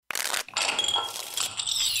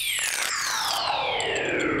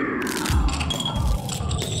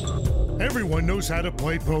Everyone knows how to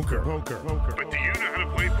play poker. But do you know how to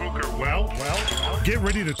play poker well? Get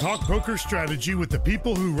ready to talk poker strategy with the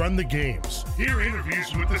people who run the games. Hear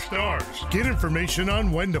interviews with the stars. Get information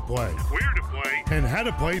on when to play, where to play, and how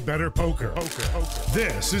to play better poker.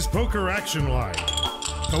 This is Poker Action Line,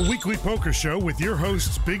 a weekly poker show with your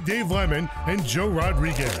hosts Big Dave Lemon and Joe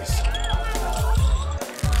Rodriguez.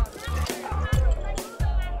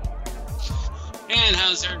 And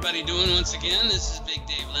how's everybody doing once again? This is Big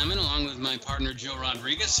Dave Lemon along with my partner Joe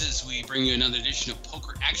Rodriguez as we bring you another edition of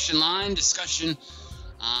Poker Action Line, discussion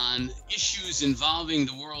on issues involving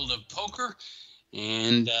the world of poker.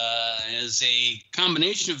 And as a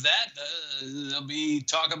combination of that, there'll be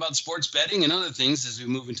talk about sports betting and other things as we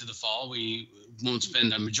move into the fall. We won't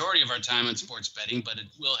spend a majority of our time on sports betting, but it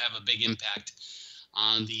will have a big impact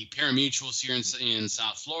on the pari-mutuels here in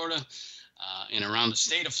South Florida. And around the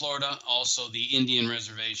state of Florida, also the Indian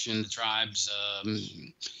reservation, the tribes,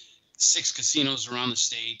 6 casinos around the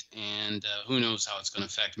state, and who knows how it's going to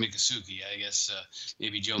affect Miccosukee. I guess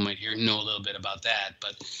maybe Joe might know a little bit about that.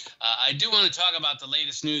 But I do want to talk about the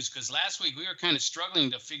latest news because last week we were kind of struggling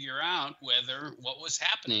to figure out what was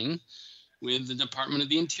happening with the Department of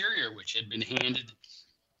the Interior, which had been handed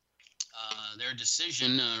their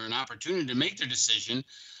decision or an opportunity to make their decision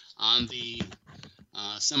on the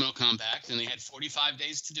Seminole Compact, and they had 45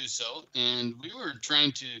 days to do so. And we were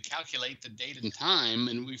trying to calculate the date and time,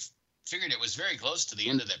 and we figured it was very close to the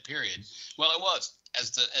end of that period. Well, it was.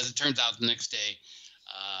 As it turns out, the next day,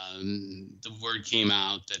 the word came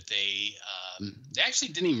out that they actually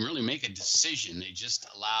didn't even really make a decision. They just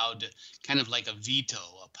allowed kind of like a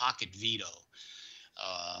veto, a pocket veto.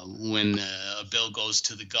 When a bill goes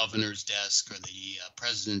to the governor's desk or the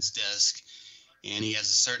president's desk, and he has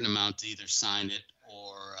a certain amount to either sign it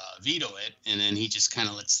or veto it, and then he just kind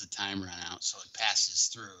of lets the time run out so it passes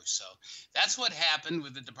through. So that's what happened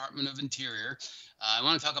with the Department of Interior. I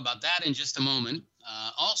want to talk about that in just a moment.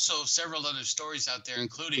 Also, several other stories out there,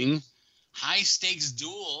 including high-stakes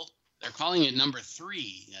duel. They're calling it number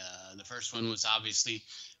 3. The first one was obviously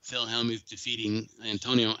Phil Hellmuth defeating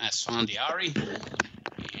Antonio Esfandiari.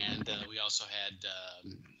 And we also had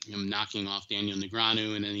him knocking off Daniel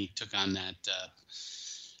Negreanu, and then he took on that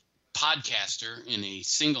podcaster in a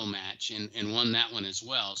single match and won that one as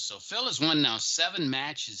well. So Phil has won now 7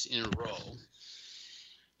 matches in a row.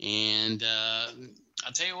 And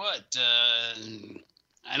I'll tell you what,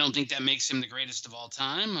 I don't think that makes him the greatest of all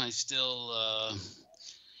time. I still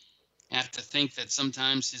have to think that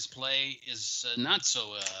sometimes his play is not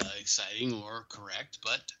so exciting or correct,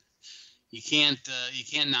 but you can't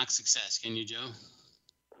knock success, can you, Joe?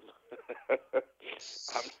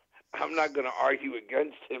 I'm not going to argue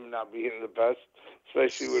against him not being the best,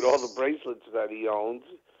 especially with all the bracelets that he owns.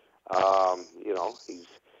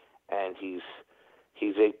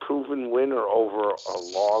 He's a proven winner over a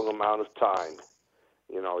long amount of time.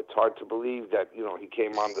 It's hard to believe that he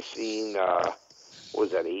came on the scene. Was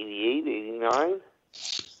that 88, 89?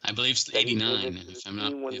 I believe it's 89. If I'm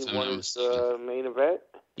not mistaken. Main event.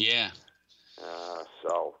 Yeah.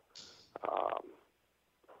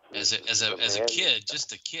 As a kid,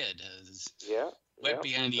 just a kid, wet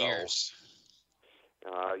behind the ears.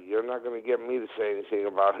 You're not going to get me to say anything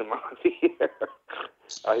about him on the air.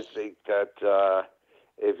 I think that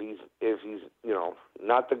if he's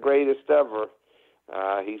not the greatest ever,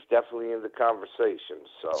 he's definitely in the conversation.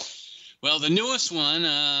 So. Well, the newest one,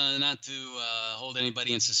 not to hold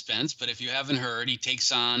anybody in suspense, but if you haven't heard, he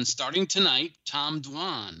takes on, starting tonight, Tom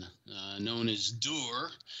Dwan, known as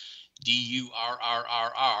Durr,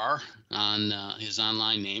 Durrrr, on his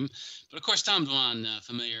online name. But, of course, Tom Dwan,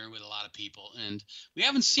 familiar with a lot of people, and we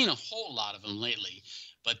haven't seen a whole lot of him lately.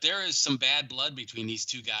 But there is some bad blood between these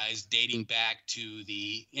two guys dating back to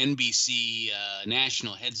the NBC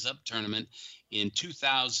National Heads Up Tournament in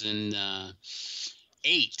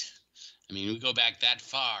 2008. I mean, we go back that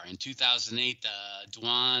far. In 2008,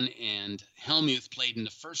 Dwan and Hellmuth played in the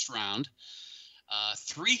first round.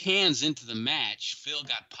 3 hands into the match, Phil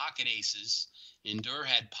got pocket aces, and Durr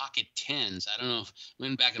had pocket 10s. I don't know if I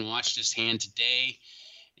went back and watched this hand today,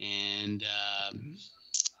 and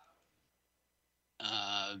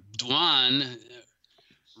Dwan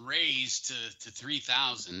raised to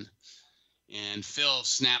 3,000, and Phil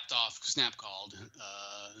snap called,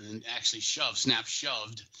 and actually shoved,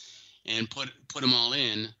 and put them all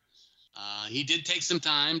in. He did take some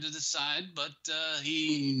time to decide, but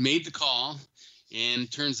he made the call,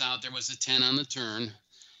 and turns out there was a 10 on the turn,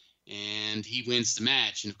 and he wins the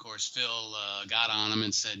match. And, of course, Phil got on him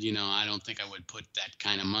and said, I don't think I would put that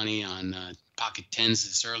kind of money on pocket 10s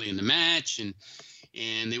this early in the match. And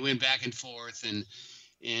they went back and forth, and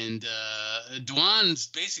And Dwan's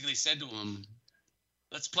basically said to him,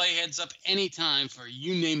 let's play heads up anytime for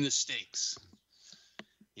you name the stakes.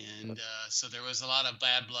 And so there was a lot of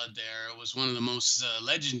bad blood there. It was one of the most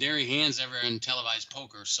legendary hands ever in televised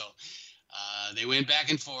poker. So they went back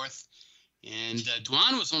and forth. And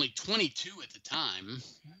Dwan was only 22 at the time.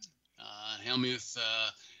 Hellmuth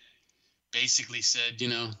basically said,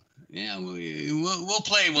 yeah, we'll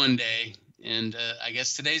play one day. And I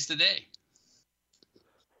guess today's the day.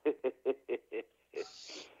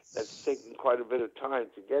 That's taken quite a bit of time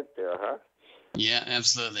to get there, huh? Yeah,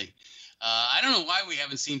 absolutely. I don't know why we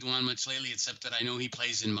haven't seen Dwan much lately, except that I know he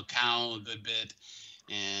plays in Macau a good bit.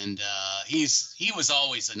 And he was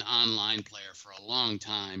always an online player for a long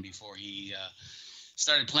time before he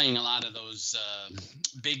started playing a lot of those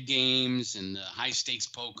big games and high-stakes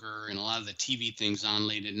poker and a lot of the TV things on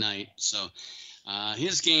late at night. So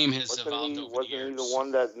his game has evolved over the years. Wasn't he the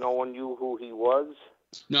one that no one knew who he was?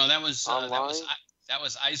 No, that was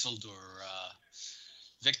Isildur,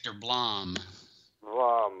 Victor Blom.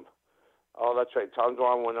 Blom. Oh, that's right. Tom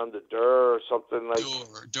Dwan went under Durr or something like.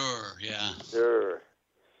 Durr, yeah.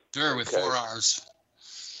 Durr with 4 R's.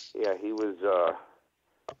 Yeah, he was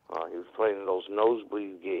playing those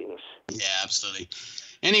nosebleed games. Yeah, absolutely.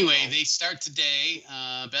 Anyway, they start today,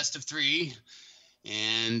 best of 3,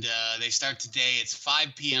 and they start today. It's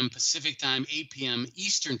 5 p.m. Pacific time, 8 p.m.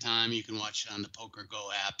 Eastern time. You can watch it on the Poker Go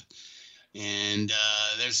app. And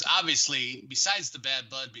there's obviously, besides the bad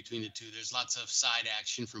blood between the two, there's lots of side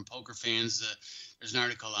action from poker fans. There's an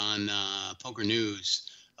article on Poker News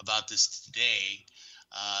about this today.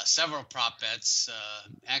 Several prop bets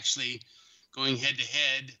actually going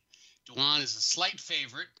head-to-head. Dwan is a slight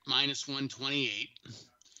favorite, minus 128.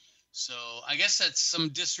 So I guess that's some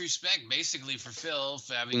disrespect, basically, for Phil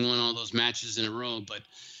for having won all those matches in a row. But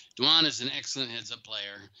Dwan is an excellent heads-up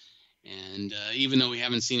player. And even though we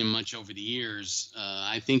haven't seen him much over the years,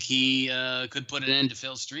 I think he could put an end to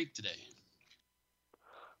Phil's streak today.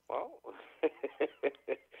 Well,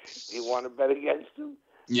 do you want to bet against him?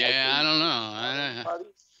 Yeah, I don't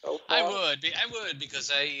know. I would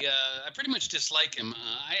because I pretty much dislike him.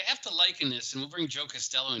 I have to liken this, and we'll bring Joe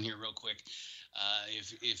Costello in here real quick,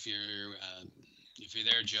 if you're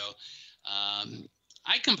there, Joe.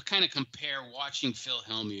 I can kind of compare watching Phil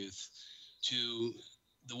Hellmuth to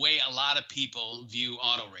the way a lot of people view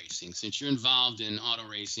auto racing. Since you're involved in auto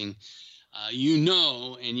racing, and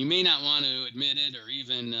you may not want to admit it or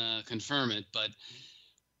even confirm it, but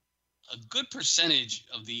a good percentage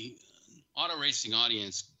of the auto racing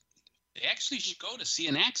audience, they actually should go to see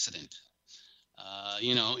an accident.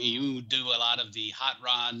 You do a lot of the hot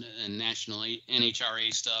rod and national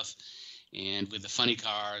NHRA stuff, and with the funny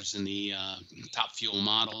cars and the top fuel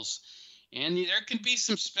models. And there can be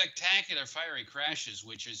some spectacular fiery crashes,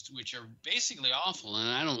 which are basically awful. And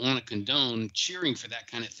I don't want to condone cheering for that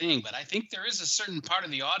kind of thing, but I think there is a certain part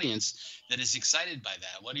of the audience that is excited by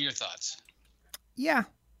that. What are your thoughts? Yeah,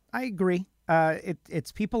 I agree.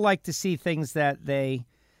 It's people like to see things that they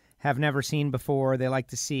have never seen before. They like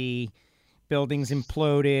to see buildings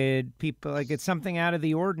imploded. People like it's something out of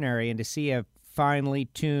the ordinary, and to see a finely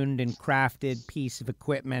tuned and crafted piece of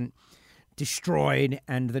equipment destroyed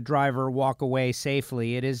and the driver walk away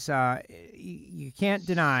safely. It is you can't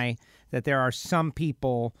deny that there are some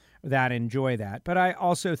people that enjoy that. But I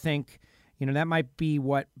also think, that might be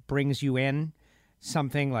what brings you in.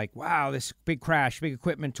 Something like, wow, this big crash, big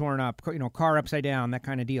equipment torn up, car upside down, that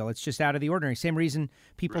kind of deal. It's just out of the ordinary. Same reason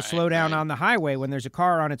people slow down on the highway when there's a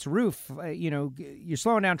car on its roof. You're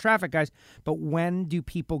slowing down traffic, guys. But when do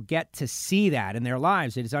people get to see that in their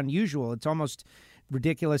lives? It is unusual. It's almost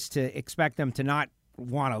ridiculous to expect them to not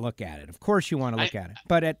want to look at it. Of course you want to look at it.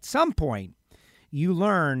 But at some point, you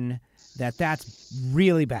learn that that's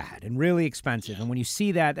really bad and really expensive. And when you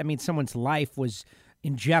see that, that means someone's life was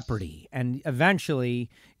in jeopardy. And eventually,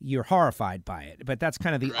 you're horrified by it. But that's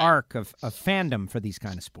kind of the arc of fandom for these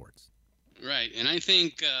kind of sports. Right. And I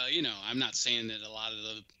think, I'm not saying that a lot of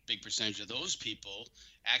the big percentage of those people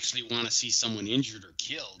actually want to see someone injured or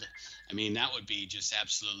killed. I mean, that would be just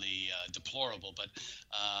absolutely deplorable. But,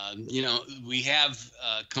 we have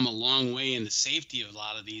come a long way in the safety of a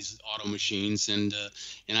lot of these auto machines. And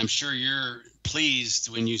I'm sure you're pleased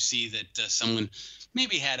when you see that someone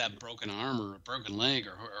maybe had a broken arm or a broken leg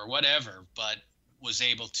or whatever, but was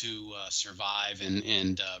able to survive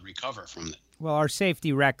and recover from it. Well, our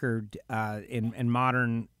safety record in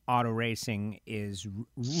modern auto racing is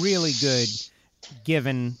really good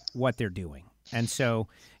given what they're doing. And so,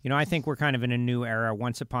 I think we're kind of in a new era.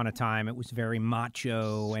 Once upon a time, it was very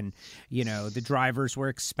macho, and, the drivers were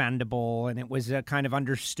expendable, and it was kind of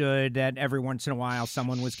understood that every once in a while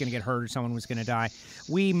someone was going to get hurt or someone was going to die.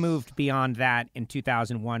 We moved beyond that in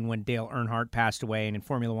 2001 when Dale Earnhardt passed away, and in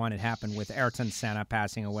Formula One it happened with Ayrton Senna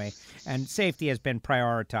passing away. And safety has been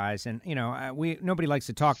prioritized, and, nobody likes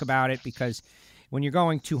to talk about it because when you're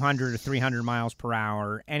going 200 or 300 miles per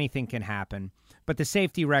hour, anything can happen. But the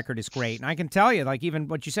safety record is great. And I can tell you, like even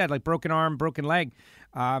what you said, like broken arm, broken leg,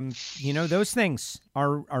 those things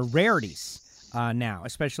are rarities now,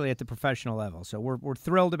 especially at the professional level. So we're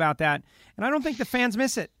thrilled about that. And I don't think the fans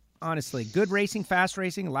miss it, honestly. Good racing, fast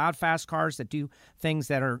racing, loud, fast cars that do things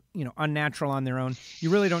that are, unnatural on their own. You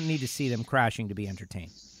really don't need to see them crashing to be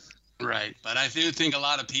entertained. Right. But I do think a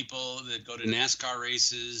lot of people that go to NASCAR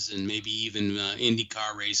races and maybe even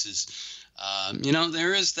IndyCar races,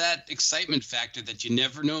 there is that excitement factor that you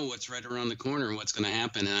never know what's right around the corner and what's going to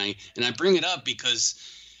happen. And I bring it up because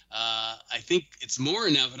I think it's more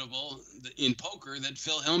inevitable in poker that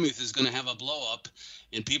Phil Hellmuth is going to have a blow up,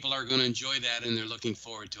 and people are going to enjoy that, and they're looking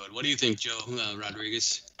forward to it. What do you think, Joe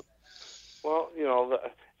Rodriguez? Well,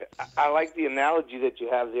 I like the analogy that you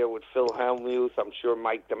have there with Phil Hellmuth. I'm sure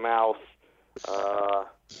Mike DeMouth,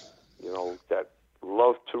 that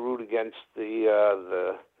love to root against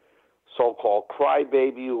the so-called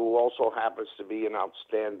crybaby, who also happens to be an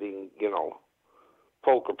outstanding,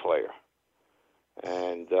 poker player.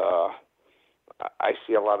 And I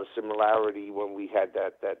see a lot of similarity when we had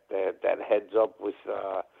that heads up with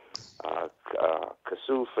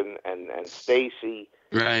Kasuf and Stacy.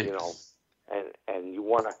 Right. And you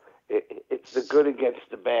want to. It's the good against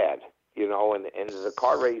the bad, and the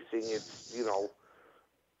car racing, it's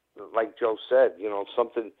like Joe said,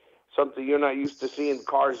 something you're not used to seeing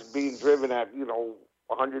cars being driven at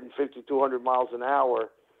 150, 200 miles an hour,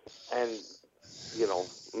 and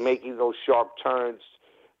making those sharp turns,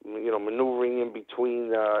 maneuvering in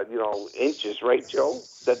between inches, right, Joe?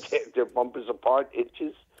 That their bumpers apart,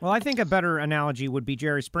 inches. Well, I think a better analogy would be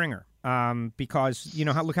Jerry Springer, because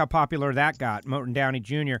look how popular that got, Morton Downey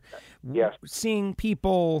Jr. Yes. Seeing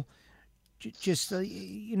people just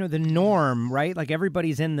the norm, right? Like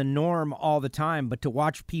everybody's in the norm all the time, but to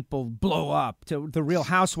watch people blow up, to the Real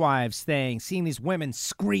Housewives thing, seeing these women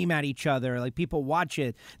scream at each other, like people watch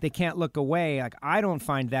it, they can't look away. Like I don't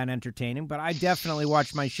find that entertaining, but I definitely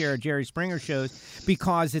watch my share of Jerry Springer shows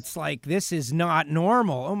because it's like, this is not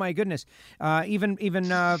normal. Oh my goodness. Even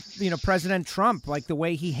President Trump, like the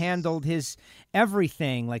way he handled his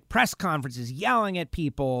everything, like press conferences, yelling at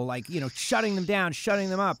people, like, shutting them down, shutting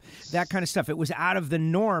them up, that kind of stuff. It was out of the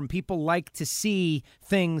norm. People like to see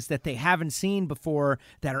things that they haven't seen before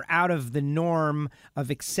that are out of the norm of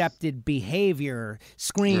accepted behavior,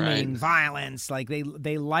 screaming, right, violence. Like they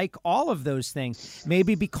like all of those things,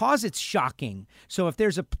 maybe because it's shocking. So if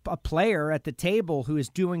there's a player at the table who is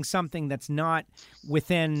doing something that's not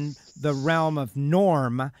within the realm of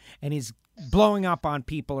norm, and he's blowing up on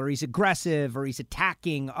people, or he's aggressive, or he's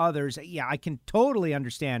attacking others, yeah, I can totally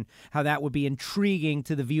understand how that would be intriguing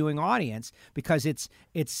to the viewing audience because it's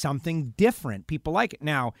something different. People like it.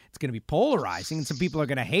 Now, it's going to be polarizing, and some people are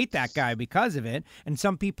going to hate that guy because of it, and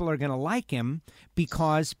some people are going to like him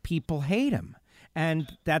because people hate him.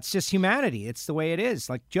 And that's just humanity. It's the way it is.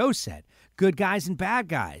 Like Joe said, good guys and bad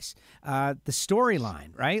guys. The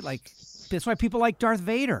storyline, right? Like, that's why people like Darth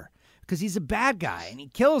Vader, because he's a bad guy and he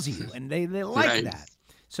kills you, and they like right, that.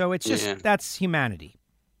 So it's just, that's humanity.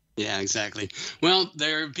 Yeah, exactly. Well,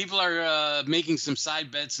 people are making some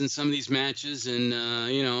side bets in some of these matches, and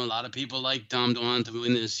a lot of people like Tom Dwan to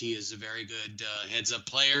win this. He is a very good heads-up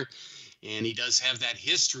player, and he does have that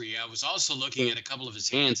history. I was also looking at a couple of his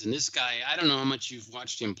hands, and this guy, I don't know how much you've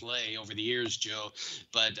watched him play over the years, Joe,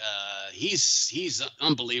 but he's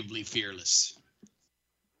unbelievably fearless.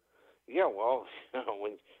 Yeah, well,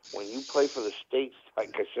 when you play for the stakes,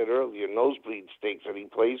 like I said earlier, nosebleed stakes that he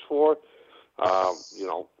plays for, I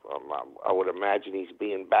would imagine he's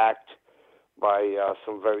being backed by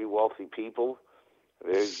some very wealthy people.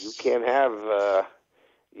 You can't have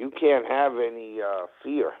any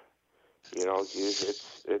fear.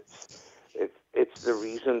 It's the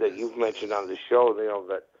reason that you've mentioned on the show.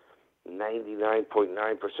 That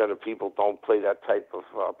 99.9% of people don't play that type of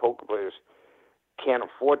poker players. Can't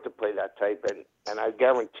afford to play that type, and I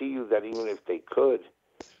guarantee you that even if they could,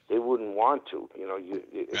 they wouldn't want to.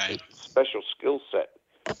 It's right, a special skill set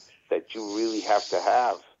that you really have to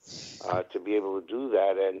be able to do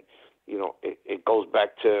that. And it goes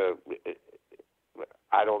back to,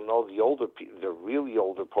 I don't know the really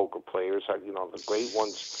older poker players, the great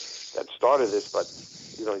ones that started this, but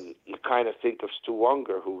you kind of think of Stu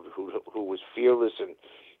Unger, who was fearless, and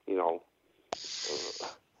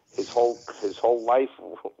his whole life,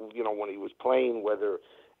 when he was playing, whether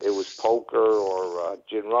it was poker or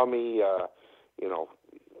gin rummy,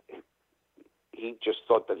 he just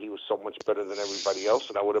thought that he was so much better than everybody else,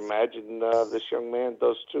 and I would imagine this young man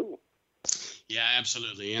does too. Yeah,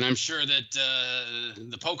 absolutely. And I'm sure that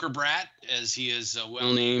the Poker Brat, as he is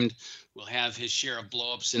well named, will have his share of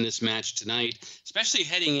blow-ups in this match tonight, especially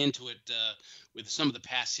heading into it with some of the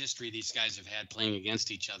past history these guys have had playing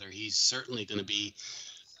against each other. He's certainly going to be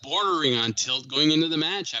bordering on tilt going into the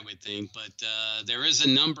match, I would think. But there is a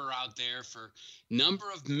number out there for number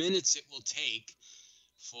of minutes it will take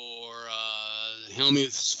for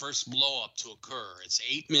Hellmuth's first blow-up to occur. It's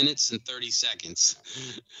 8 minutes and 30 seconds.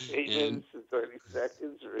 8 minutes and 30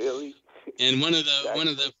 seconds, really? And one of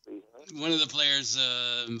the players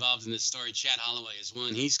involved in this story, Chad Holloway, is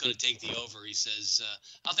one. He's going to take the over. He says,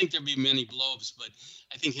 I don't think there'll be many blow-ups, but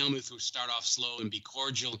I think Hellmuth will start off slow and be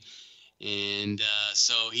cordial. And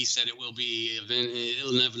so he said it will be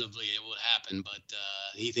inevitably it will happen, but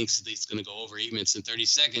he thinks it's going to go over 8 minutes and 30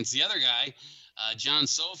 seconds. The other guy, John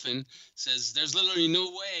Sofin, says there's literally no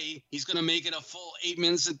way he's going to make it a full 8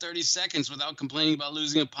 minutes and 30 seconds without complaining about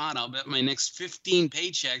losing a pot. I'll bet my next 15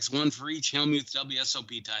 paychecks, one for each Hellmuth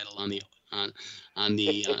WSOP title on the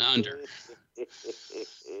under.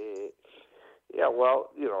 Yeah,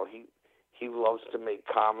 well, he loves to make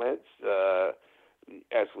comments.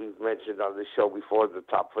 As we've mentioned on the show before, the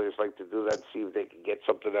top players like to do that, see if they can get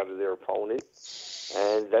something out of their opponent,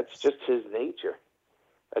 and that's just his nature.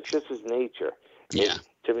 Yeah.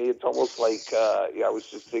 To me, it's almost like, I was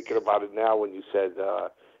just thinking about it now when you said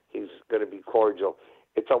he's going to be cordial.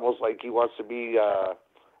 It's almost like he wants to be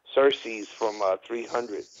Cersei's from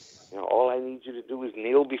 300. All I need you to do is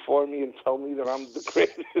kneel before me and tell me that I'm the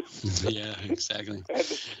greatest. Yeah, exactly.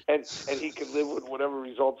 and he can live with whatever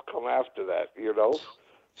results come after that,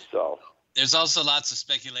 So there's also lots of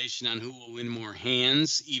speculation on who will win more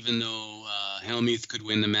hands, even though Hellmuth could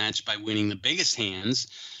win the match by winning the biggest hands.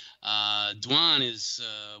 Dwan is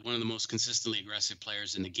one of the most consistently aggressive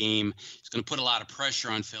players in the game. He's going to put a lot of pressure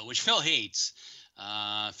on Phil, which Phil hates.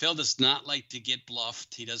 Phil does not like to get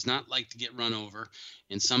bluffed. He does not like to get run over.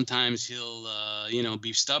 And sometimes he'll,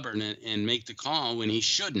 be stubborn and make the call when he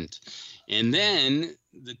shouldn't. And then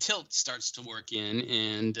the tilt starts to work in,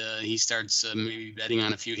 and he starts maybe betting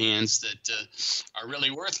on a few hands that are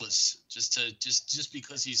really worthless just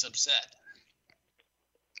because he's upset.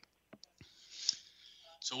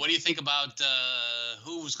 So what do you think about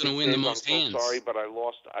who was going to win the most hands? I'm so sorry, but I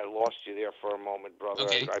lost you there for a moment, brother.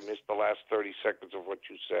 Okay. I missed the last 30 seconds of what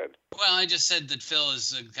you said. Well, I just said that Phil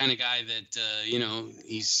is the kind of guy that,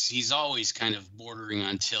 he's always kind of bordering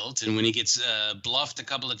on tilt. And when he gets bluffed a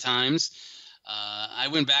couple of times, I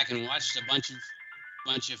went back and watched a bunch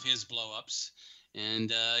of his blow-ups. And,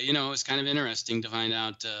 it was kind of interesting to find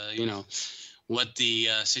out, what the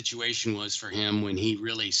situation was for him when he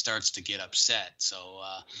really starts to get upset. So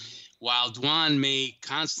while Dwan may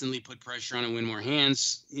constantly put pressure on and win more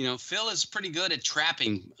hands, Phil is pretty good at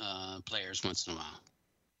trapping players once in a while.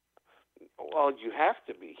 Well, you have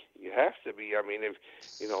to be. I mean, if,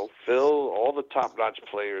 Phil, all the top-notch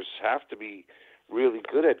players have to be really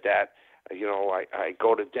good at that. I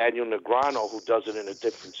go to Daniel Negreanu, who does it in a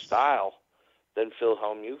different style than Phil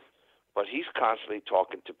Hellmuth, but he's constantly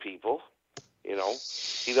talking to people.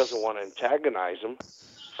 He doesn't want to antagonize them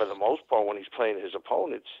for the most part when he's playing his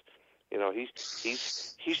opponents.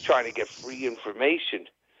 He's trying to get free information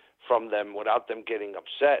from them without them getting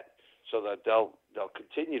upset, so that they'll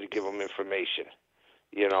continue to give him information.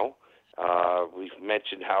 We've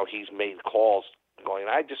mentioned how he's made calls going,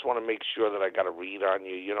 I just want to make sure that I got a read on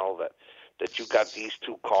you, that you got these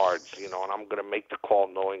two cards, and I'm going to make the call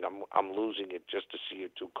knowing I'm losing it just to see your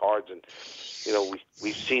two cards. And,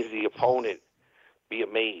 we've seen the opponent be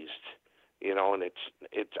amazed, and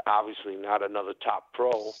it's obviously not another top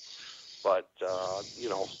pro, but,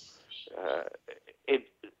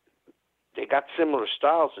 they got similar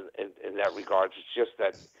styles in that regards. It's just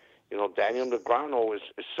that, Daniel Negreanu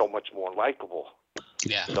is so much more likable.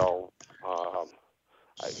 Yeah. So,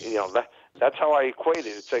 that's how I equate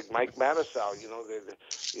it. It's like Mike Matusow,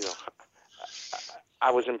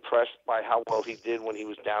 I was impressed by how well he did when he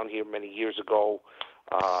was down here many years ago,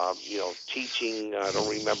 teaching. I don't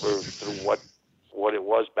remember through what it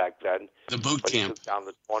was back then. The boot camp. He took down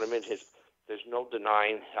the tournament. There's no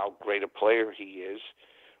denying how great a player he is,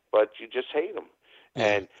 but you just hate him.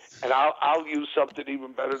 And I'll use something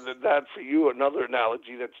even better than that for you. Another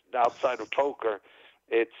analogy that's outside of poker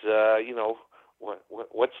it's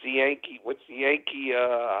what's the Yankee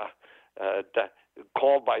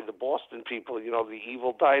called by the Boston people? The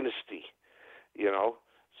evil dynasty.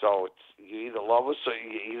 So it's you either love us or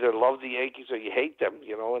you either love the Yankees or you hate them.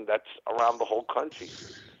 And that's around the whole country.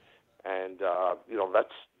 And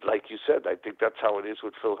that's like you said. I think that's how it is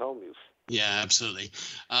with Phil Hellmuth. Yeah, absolutely.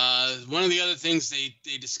 One of the other things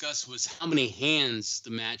they discussed was how many hands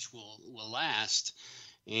the match will last,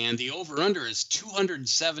 and the over/under is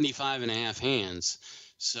 275 and a half hands.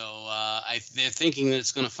 So they're thinking that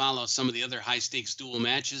it's going to follow some of the other high-stakes duel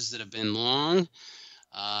matches that have been long.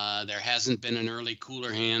 There hasn't been an early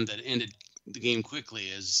cooler hand that ended the game quickly,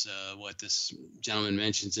 as what this gentleman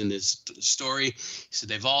mentions in his story. He said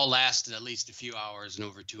they've all lasted at least a few hours and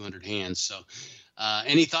over 200 hands. So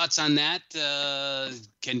any thoughts on that?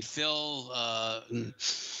 Can Phil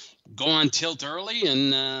go on tilt early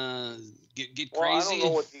and get crazy? Well, I don't know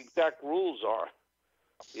what the exact rules are.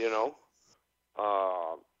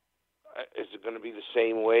 Is it going to be the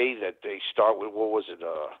same way that they start with, what was it,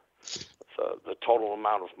 the total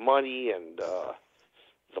amount of money and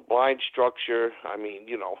the blind structure? I mean,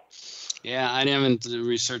 Yeah, I haven't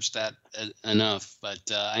researched that enough, but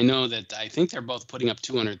I know that I think they're both putting up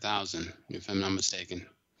 200,000, if I'm not mistaken.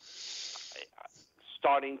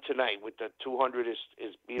 Starting tonight with the 200 is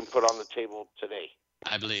being put on the table today.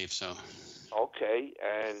 I believe so. Okay,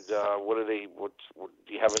 and what are they? What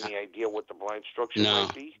do you have any idea what the blind structure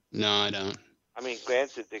might be? No, I don't. I mean,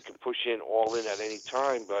 granted, they can push in all in at any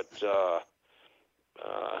time, but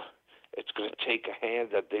it's going to take a hand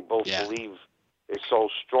that they both believe is so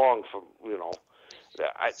strong.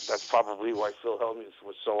 That's probably why Phil Hellmuth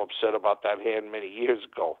was so upset about that hand many years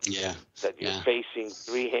ago. Yeah, that you're facing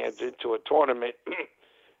three hands into a tournament,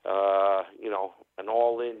 an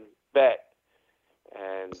all-in bet,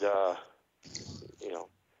 and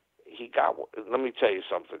he got. Let me tell you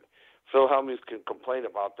something. Phil Hellmuth can complain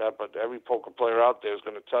about that, but every poker player out there is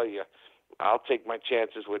going to tell you, I'll take my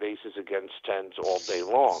chances with aces against tens all day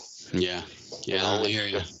long. Yeah, I hear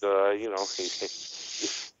you. Just,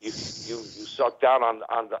 you suck down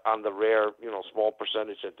on the rare, small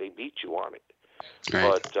percentage that they beat you on it.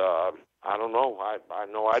 Right. But I don't know. I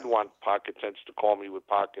know I'd want pocket tens to call me with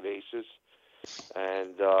pocket aces,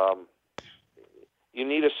 and you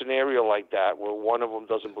need a scenario like that where one of them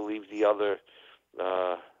doesn't believe the other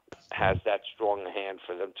has that strong a hand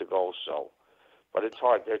for them to go. So, but it's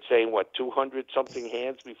hard. They're saying 200 something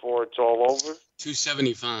hands before it's all over.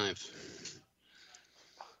 275.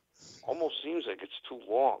 Almost seems like it's too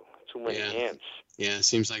long. Too many hands. Yeah, it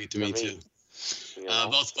seems like it to me too.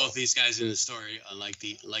 Both these guys in the story like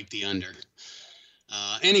the under.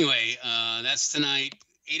 Anyway, that's tonight,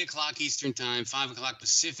 8:00 Eastern Time, 5:00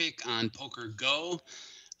 Pacific on Poker Go.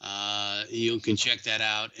 You can check that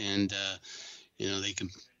out, and they can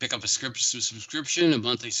pick up a subscription. A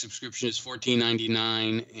monthly subscription is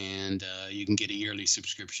 $14.99, and you can get a yearly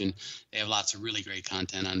subscription. They have lots of really great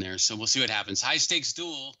content on there. So we'll see what happens. High Stakes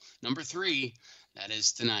Duel number 3. That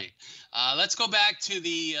is tonight. Let's go back to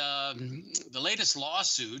the latest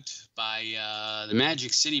lawsuit by the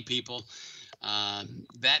Magic City people.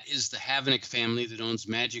 That is the Havanick family that owns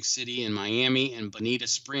Magic City in Miami and Bonita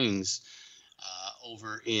Springs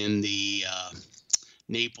over in the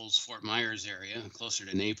Naples, Fort Myers area, closer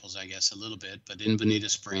to Naples, I guess, a little bit, but in Bonita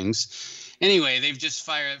Springs. Anyway, they've just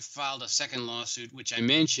filed a second lawsuit, which I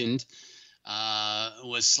mentioned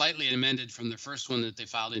was slightly amended from the first one that they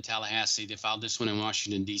filed in Tallahassee. They filed this one in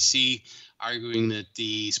Washington, D.C., arguing that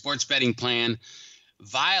the sports betting plan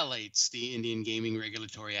violates the Indian Gaming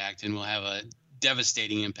Regulatory Act and will have a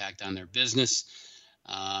devastating impact on their business.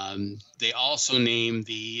 They also named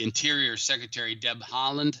the Interior Secretary, Deb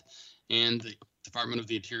Haaland, and the Department of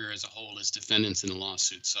the Interior as a whole as defendants in the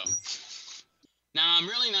lawsuit. So now I'm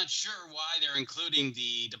really not sure why they're including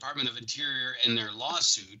the Department of Interior in their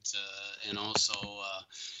lawsuit, and also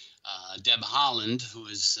Deb Haaland, who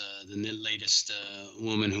is the latest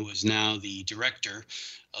woman who is now the director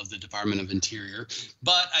of the Department of Interior.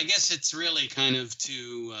 But I guess it's really kind of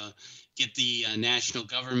to get the national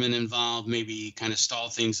government involved, maybe kind of stall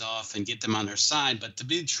things off and get them on their side. But to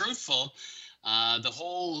be truthful, the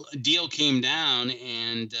whole deal came down,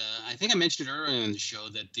 and I think I mentioned it earlier in the show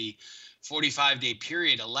that the 45-day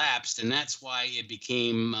period elapsed, and that's why it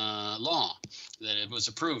became law, that it was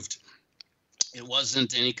approved. It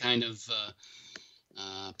wasn't any kind of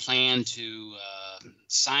plan to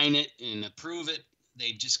sign it and approve it.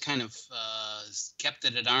 They just kind of kept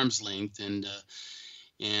it at arm's length and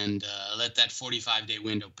let that 45-day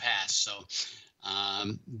window pass. So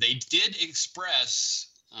they did express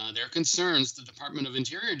their concerns, the Department of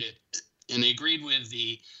Interior did, and they agreed with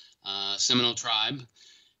the Seminole tribe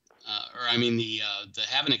the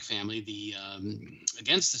Havanick family,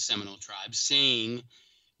 against the Seminole tribe, saying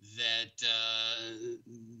that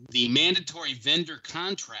the mandatory vendor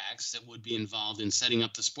contracts that would be involved in setting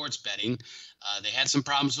up the sports betting, they had some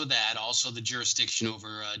problems with that. Also, the jurisdiction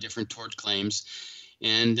over different tort claims.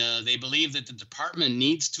 And they believe that the department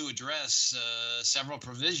needs to address several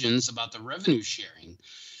provisions about the revenue sharing.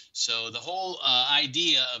 So the whole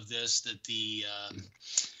idea of this that the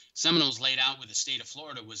Seminoles laid out with the state of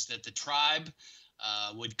Florida was that the tribe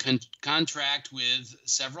would contract with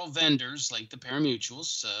several vendors like the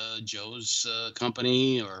parimutuels, Joe's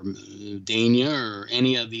company or Dania or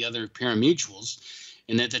any of the other parimutuels,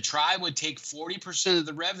 and that the tribe would take 40% of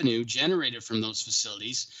the revenue generated from those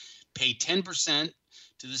facilities, pay 10%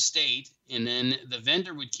 to the state, and then the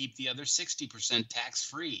vendor would keep the other 60%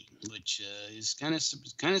 tax-free, which is kind of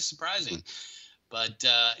surprising. But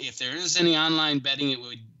if there is any online betting, it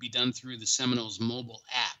would be done through the Seminoles mobile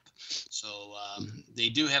app. So they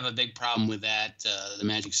do have a big problem with that. The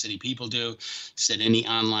Magic City people do. Said any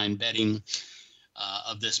online betting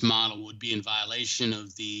of this model would be in violation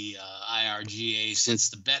of the IRGA, since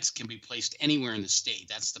the bets can be placed anywhere in the state.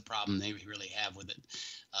 That's the problem they really have with it.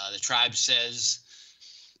 The tribe says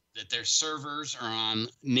that their servers are on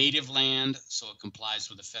native land, so it complies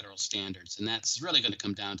with the federal standards. And that's really going to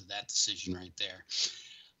come down to that decision right there.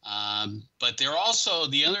 But they're also,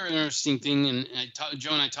 the other interesting thing, and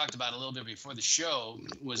Joe and I talked about a little bit before the show,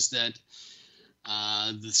 was that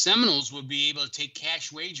the Seminoles would be able to take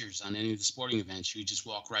cash wagers on any of the sporting events. You just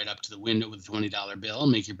walk right up to the window with a $20 bill,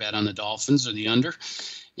 make your bet on the Dolphins or the under,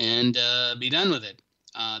 and be done with it.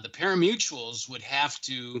 The parimutuels would have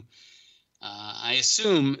to, I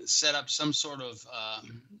assume, set up some sort of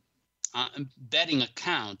betting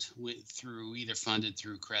account through either funded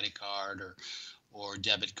through credit card or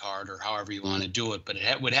debit card, or however you want to do it, but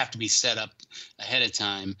it would have to be set up ahead of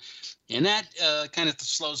time. And that kind of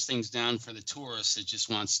slows things down for the tourist that just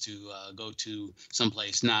wants to go to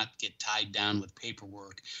someplace, not get tied down with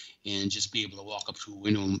paperwork, and just be able to walk up to a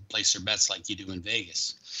window and place their bets like you do in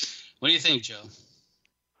Vegas. What do you think, Joe?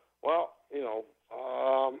 Well,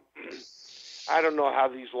 I don't know how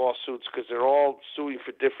these lawsuits, because they're all suing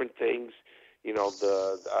for different things.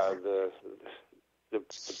 The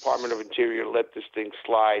Department of Interior let this thing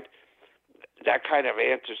slide. That kind of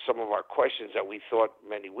answers some of our questions that we thought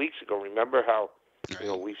many weeks ago. Remember how,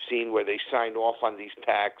 we've seen where they signed off on these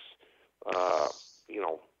pacts,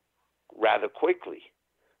 rather quickly,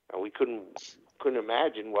 and we couldn't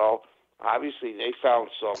imagine. Well, obviously they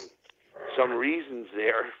found some reasons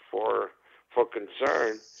there for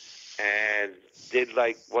concern, and did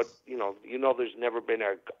like what there's never been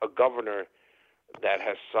a governor that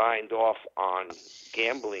has signed off on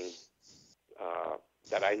gambling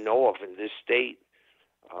that I know of in this state,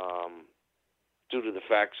 due to the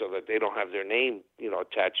fact so that they don't have their name,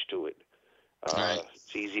 attached to it. Right.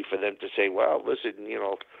 It's easy for them to say, well, listen,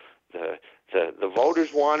 the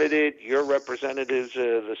voters wanted it, your representatives,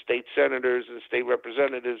 the state senators and state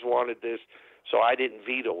representatives wanted this, so I didn't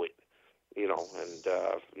veto it.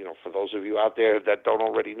 For those of you out there that don't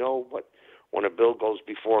already know, but when a bill goes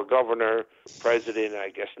before a governor, president, I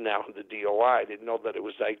guess now the DOI, I didn't know that it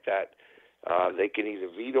was like that. They can either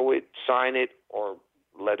veto it, sign it, or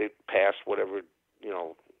let it pass whatever,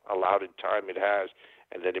 allotted time it has,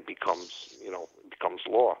 and then it becomes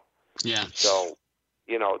law. Yeah. So,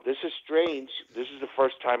 this is strange. This is the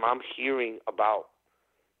first time I'm hearing about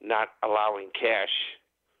not allowing cash.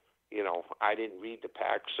 I didn't read the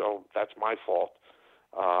pact, so that's my fault.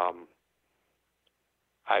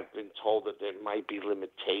 I've been told that there might be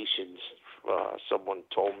limitations. Someone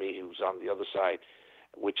told me who's on the other side,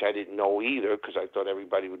 which I didn't know either, because I thought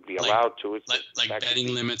everybody would be allowed to. It's like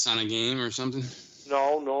betting limits on a game or something?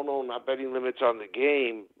 No, not betting limits on the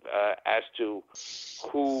game, as to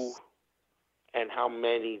who and how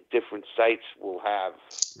many different sites will have.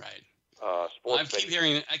 Right. Sports. I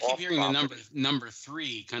keep hearing the number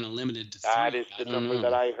 3 kind of limited to 3. That is the number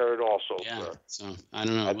that I heard also, yeah, sir. So I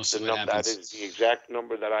don't know. We'll see what happens. That is the exact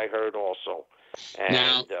number that I heard also. And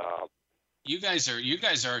now, you guys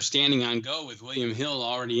are standing on go with William Hill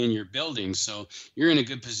already in your building, so you're in a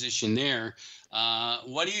good position there.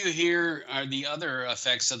 What do you hear are the other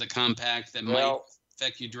effects of the compact that might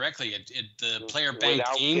affect you directly? The player bank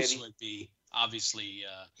games would be obviously.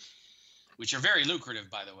 Which are very lucrative,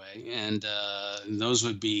 by the way, and those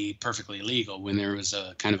would be perfectly legal when there was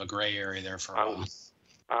a kind of a gray area there for a while.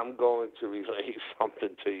 I'm going to relay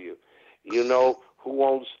something to you. You know who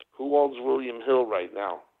owns William Hill right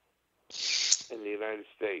now in the United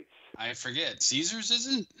States? I forget. Caesars, is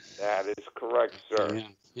it? That is correct, sir.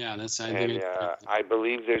 Yeah, that's. I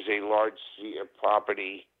believe there's a large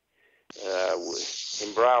property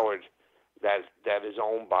in Broward that is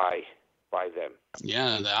owned by them.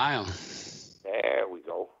 Yeah, the Isle. There we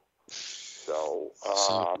go. So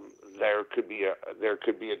there could be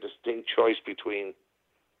a distinct choice between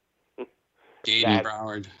Dade and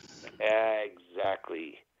Broward.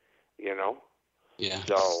 Exactly. Yeah.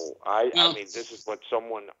 So I mean, this is what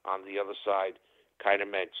someone on the other side kind of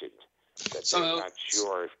mentioned, that they're not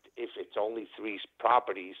sure if it's only 3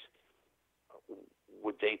 properties,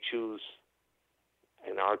 would they choose,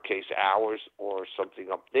 in our case, ours or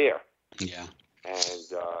something up there? Yeah. And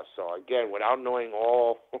so again, without knowing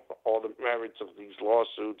all the merits of these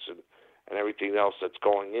lawsuits and everything else that's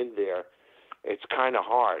going in there, it's kind of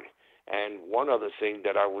hard. And one other thing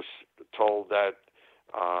that I was told, that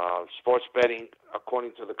sports betting,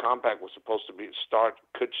 according to the compact, was supposed to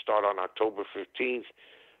could start on October 15th.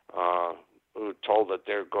 We were told that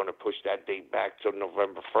they're going to push that date back to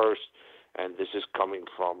November 1st, and this is coming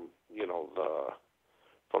from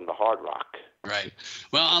the Hard Rock. Right.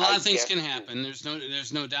 Well, a lot of things can happen. There's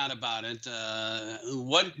no doubt about it.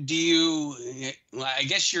 What do you? Well, I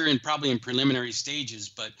guess you're probably in preliminary stages,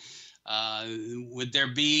 but would there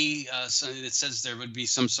be? It says there would be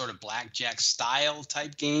some sort of blackjack style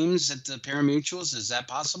type games at the pari-mutuels. Is that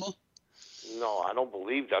possible? No, I don't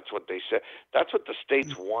believe that's what they said. That's what the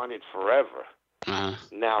states wanted forever. Uh-huh.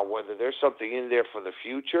 Now, whether there's something in there for the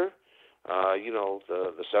future,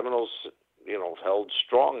 the Seminoles, held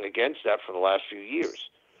strong against that for the last few years.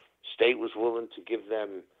 State was willing to give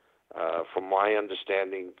them, from my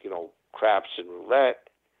understanding, craps and roulette,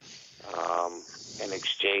 in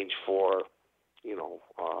exchange for,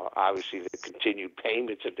 obviously the continued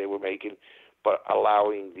payments that they were making, but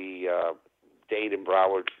allowing the Dade and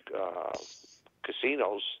Broward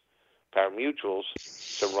casinos, pari-mutuels,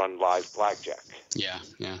 to run live blackjack. Yeah.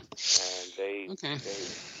 And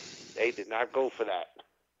they did not go for that.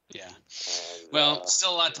 Yeah. And, well,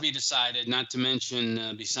 still a lot to be decided, not to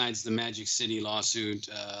mention, besides the Magic City lawsuit,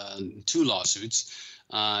 2 lawsuits,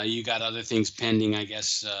 you got other things pending, I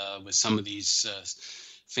guess, with some of these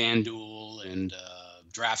FanDuel and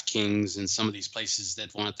DraftKings and some of these places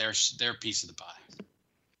that want their piece of the pie.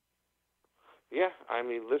 Yeah, I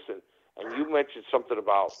mean, listen, and you mentioned something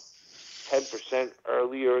about 10%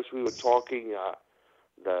 earlier as we were talking.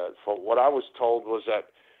 For what I was told was that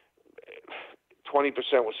 20%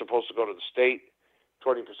 was supposed to go to the state,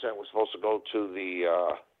 20% was supposed to go to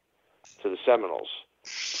the Seminoles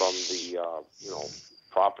from the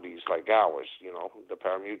properties like ours, the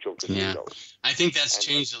pari-mutuel casinos. Yeah. I think that's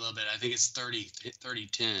changed a little bit. I think it's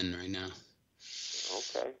 30-10 right now.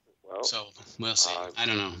 Okay. Well, so we'll see. I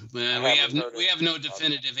don't know. We have no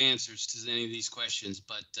definitive answers to any of these questions,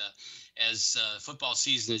 but as football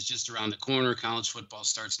season is just around the corner, college football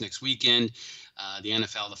starts next weekend, the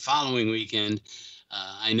NFL the following weekend.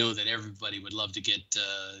 I know that everybody would love to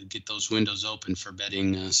get those windows open for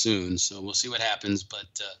betting soon. So we'll see what happens.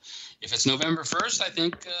 But if it's November 1st, I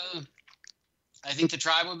think the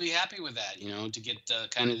tribe will be happy with that. To get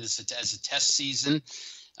kind of this as a test season.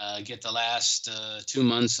 Get the last 2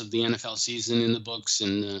 months of the NFL season in the books,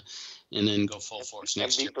 and then go full force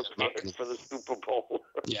next year. And be prepared for the Super Bowl.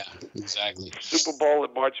 Yeah, exactly. Super Bowl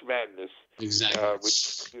and March Madness. Exactly.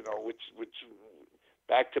 Which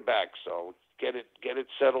back to back. So get it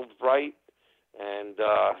settled right, and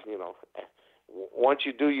once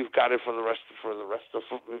you do, you've got it for the rest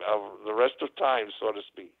of time, so to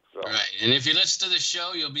speak. So. Right, and if you listen to the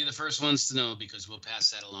show, you'll be the first ones to know, because we'll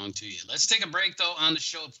pass that along to you. Let's take a break, though, on the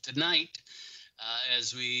show tonight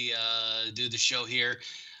as we do the show here.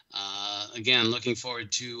 Again, looking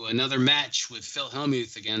forward to another match with Phil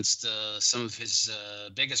Hellmuth against some of his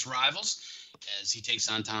biggest rivals as he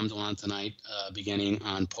takes on Tom DeLonge tonight, beginning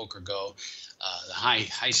on Poker Go, the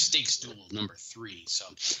high stakes duel number 3. So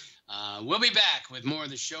we'll be back with more of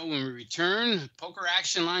the show when we return. Poker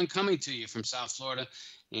Action Line coming to you from South Florida.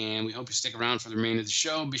 And we hope you stick around for the remainder of the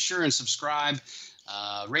show. Be sure and subscribe.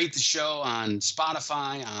 Rate the show on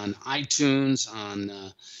Spotify, on iTunes,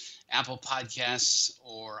 on Apple Podcasts,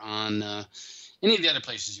 or on any of the other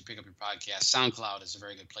places you pick up your podcast. SoundCloud is a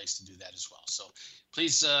very good place to do that as well. So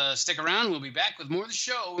please stick around. We'll be back with more of the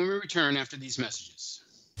show when we return after these messages.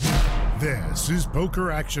 This is Poker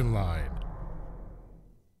Action Line.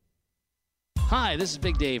 Hi, this is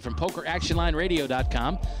Big Dave from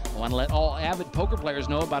PokerActionLineRadio.com. I want to let all avid poker players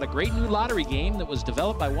know about a great new lottery game that was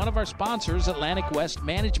developed by one of our sponsors, Atlantic West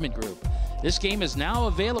Management Group. This game is now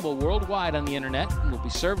available worldwide on the internet and will be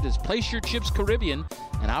served as Place Your Chips Caribbean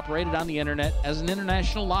and operated on the internet as an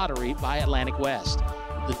international lottery by Atlantic West.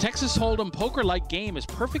 The Texas Hold'em poker-like game is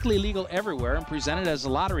perfectly legal everywhere and presented as a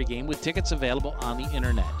lottery game with tickets available on the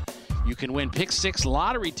internet. You can win Pick 6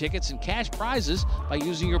 lottery tickets and cash prizes by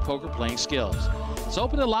using your poker playing skills. It's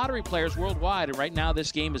open to lottery players worldwide, and right now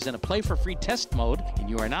this game is in a play-for-free test mode, and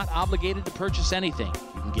you are not obligated to purchase anything.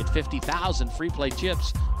 You can get 50,000 free play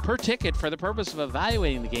chips per ticket for the purpose of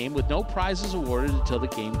evaluating the game, with no prizes awarded until the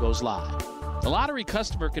game goes live. The lottery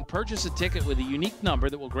customer can purchase a ticket with a unique number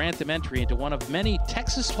that will grant them entry into one of many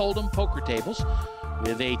Texas Hold'em poker tables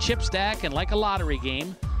with a chip stack, and like a lottery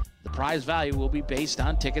game, the prize value will be based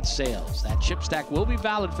on ticket sales. That chip stack will be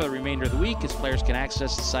valid for the remainder of the week, as players can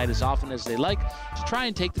access the site as often as they like to try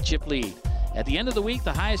and take the chip lead. At the end of the week,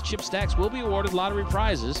 the highest chip stacks will be awarded lottery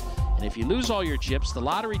prizes, and if you lose all your chips, the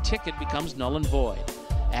lottery ticket becomes null and void.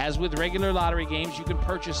 As with regular lottery games, you can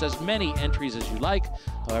purchase as many entries as you like.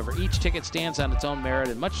 However, each ticket stands on its own merit,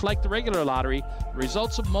 and much like the regular lottery, the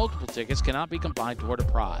results of multiple tickets cannot be combined toward a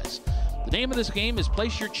prize. The name of this game is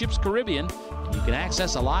Place Your Chips Caribbean, and you can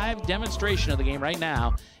access a live demonstration of the game right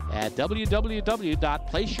now at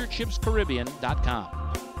www.placeyourchipscaribbean.com.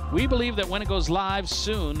 We believe that when it goes live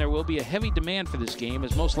soon, there will be a heavy demand for this game,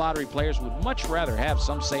 as most lottery players would much rather have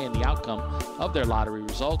some say in the outcome of their lottery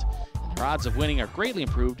result. Their odds of winning are greatly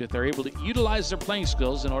improved if they're able to utilize their playing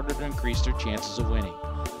skills in order to increase their chances of winning.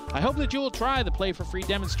 I hope that you will try the Play for Free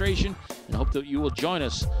demonstration, and hope that you will join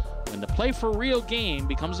us when the Play for Real game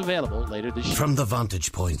becomes available later this year. From the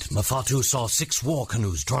vantage point, Mafatu saw 6 war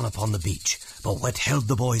canoes drawn up on the beach, but what held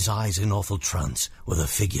the boy's eyes in awful trance were the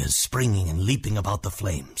figures springing and leaping about the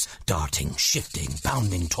flames, darting, shifting,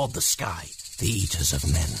 bounding toward the sky. The eaters of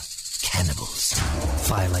men. Cannibals.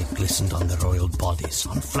 Firelight glistened on their oiled bodies,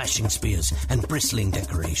 on flashing spears and bristling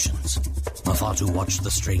decorations. Mafatu watched the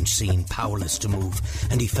strange scene, powerless to move,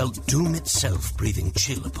 and he felt doom itself breathing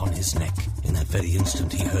chill upon his neck. In that very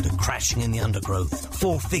instant, he heard a crashing in the undergrowth.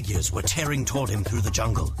 4 figures were tearing toward him through the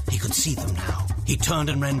jungle. He could see them now. He turned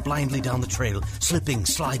and ran blindly down the trail, slipping,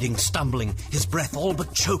 sliding, stumbling, his breath all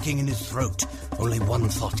but choking in his throat. Only one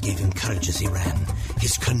thought gave him courage as he ran.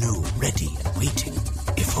 His canoe ready and waiting.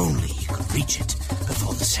 If only he could reach it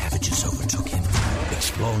before the savages overtook him.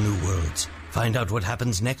 Explore new worlds. Find out what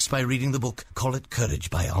happens next by reading the book Call It Courage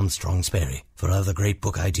by Armstrong Sperry. For other great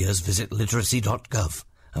book ideas, visit literacy.gov.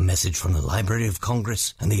 A message from the Library of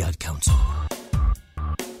Congress and the Ad Council.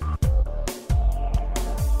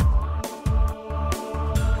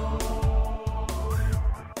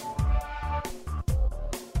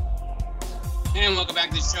 And welcome back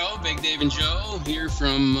to the show. Big Dave and Joe here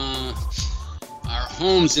from our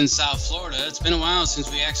homes in South Florida. It's been a while since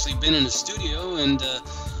we actually been in a studio and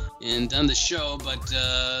done the show, but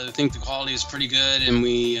I think the quality is pretty good, and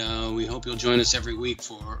we hope you'll join us every week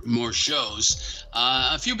for more shows.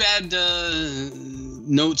 A few bad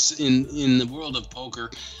notes in the world of poker.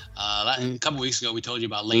 A couple weeks ago, we told you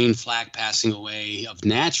about Lane Flack passing away of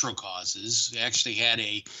natural causes. We actually had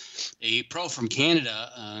a pro from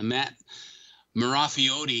Canada, Matt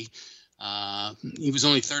Marafiotti. He was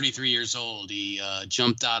only 33 years old. He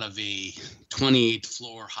jumped out of a 28th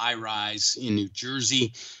floor high rise in New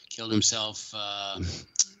Jersey, killed himself I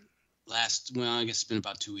guess it's been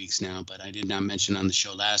about 2 weeks now, but I did not mention on the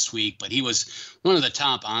show last week. But he was one of the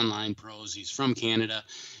top online pros. He's from Canada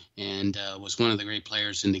and was one of the great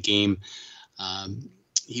players in the game.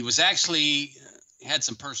 He was actually had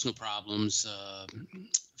some personal problems. A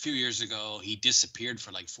few years ago, he disappeared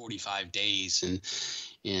for like 45 days, and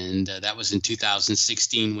that was in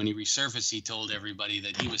 2016. When he resurfaced, he told everybody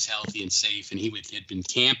that he was healthy and safe, and had been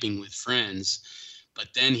camping with friends. But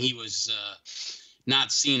then he was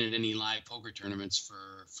not seen at any live poker tournaments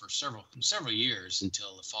for several years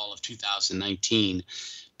until the fall of 2019.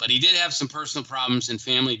 But he did have some personal problems and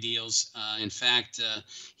family deals. In fact,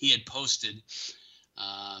 he had posted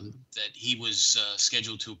that he was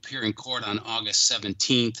scheduled to appear in court on August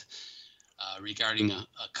 17th regarding a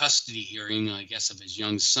custody hearing, I guess, of his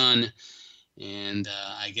young son. And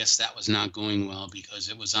I guess that was not going well because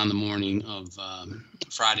it was on the morning of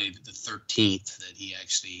Friday the 13th that he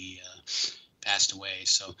actually passed away.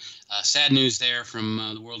 So sad news there from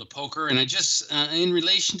the world of poker. And I just, in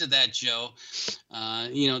relation to that, Joe,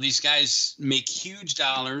 these guys make huge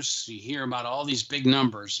dollars. You hear about all these big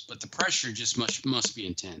numbers, but the pressure just must be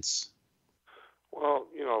intense. Well,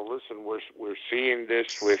 listen, we're seeing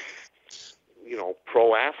this with,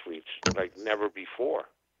 pro athletes like never before.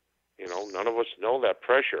 None of us know that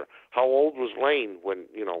pressure. How old was Lane when,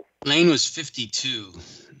 Lane was 52.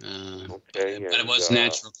 Okay. But it was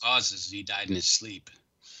natural causes. He died in his sleep.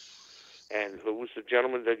 And who was the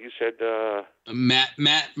gentleman that you said? Matt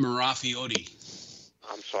Marafiotti.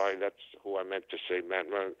 I'm sorry, that's who I meant to say, Matt.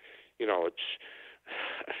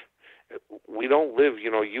 We don't live,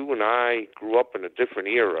 you and I grew up in a different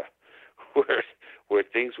era where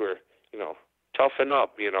things were toughen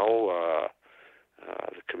up. The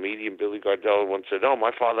comedian Billy Gardell once said, "Oh,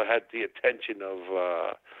 my father had the attention of,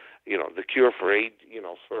 the cure for AIDS,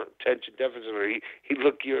 for attention deficit." Or he'd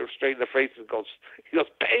look you straight in the face and goes,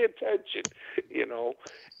 "Pay attention,"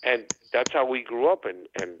 And that's how we grew up. And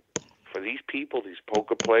for these people, these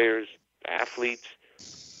poker players, athletes,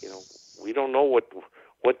 we don't know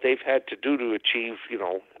what they've had to do to achieve,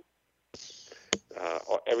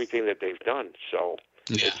 everything that they've done. So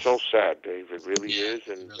it's so sad, Dave. It really is.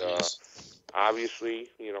 And really is. Obviously,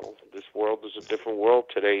 this world is a different world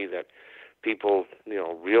today that people,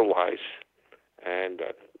 realize. And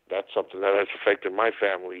that's something that has affected my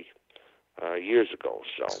family years ago.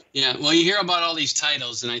 So yeah, well, you hear about all these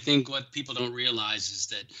titles, and I think what people don't realize is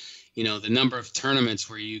that the number of tournaments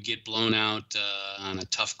where you get blown out on a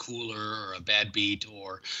tough cooler or a bad beat,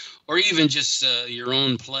 or even just your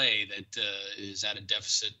own play that is at a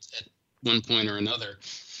deficit at one point or another,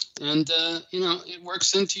 and it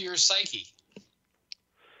works into your psyche.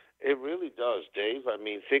 It really does, Dave. I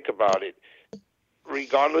mean, think about it.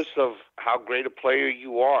 Regardless of how great a player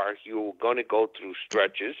you are, you're going to go through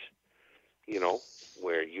stretches,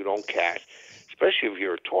 where you don't cash, especially if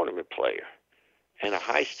you're a tournament player and a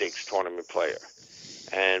high-stakes tournament player.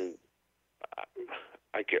 And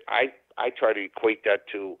I try to equate that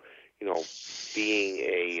to,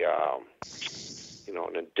 being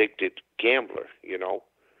an addicted gambler,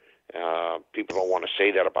 People don't want to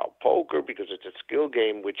say that about poker because it's a skill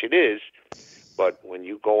game, which it is. But when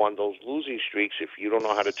you go on those losing streaks, if you don't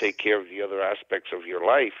know how to take care of the other aspects of your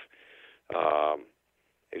life,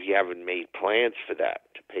 if you haven't made plans for that,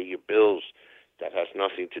 to pay your bills, that has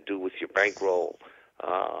nothing to do with your bankroll,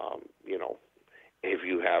 if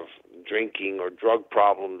you have drinking or drug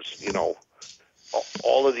problems,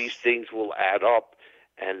 all of these things will add up.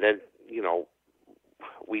 And then,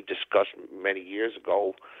 we discussed many years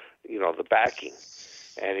ago, the backing.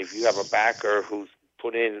 And if you have a backer who's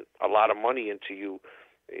put in a lot of money into you,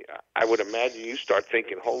 I would imagine you start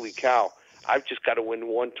thinking, holy cow, I've just got to win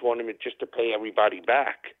one tournament just to pay everybody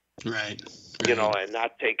back. Right. And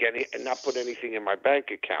not take any, and not put anything in my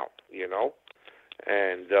bank account,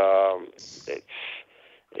 and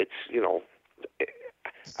it's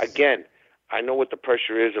again, I know what the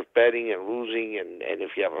pressure is of betting and losing, and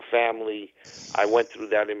if you have a family, I went through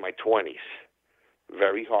that in my 20s,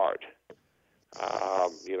 very hard.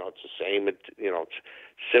 It's the same, it's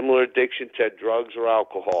similar addiction to drugs or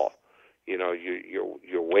alcohol.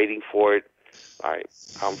 You're waiting for it.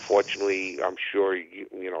 Unfortunately, I'm sure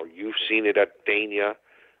you've seen it at Dania.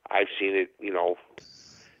 I've seen it,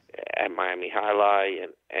 at Miami High Life,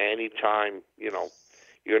 and anytime,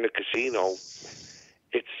 you're in a casino,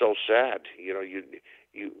 it's so sad. You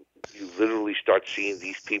literally start seeing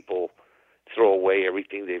these people throw away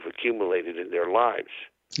everything they've accumulated in their lives.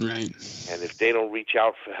 Right. And if they don't reach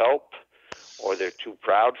out for help, or they're too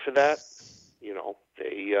proud for that,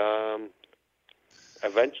 they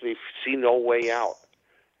eventually see no way out.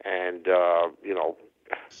 And,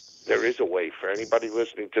 there is a way for anybody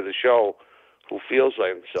listening to the show who feels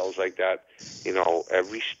like themselves like that.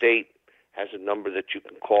 Every state has a number that you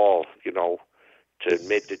can call, to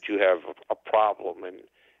admit that you have a problem,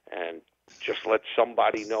 and just let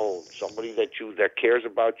somebody know, somebody that cares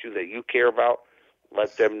about you, that you care about,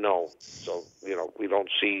 let them know. So, we don't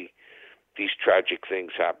see these tragic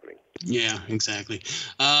things happening. Yeah, exactly.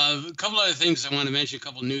 A couple other things I want to mention, a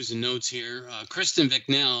couple news and notes here. Kristen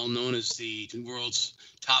Vicknell, known as the world's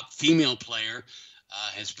top female player,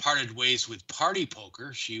 has parted ways with Party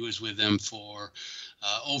Poker. She was with them for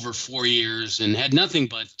over 4 years and had nothing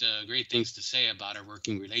but great things to say about her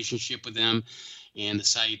working relationship with them. And the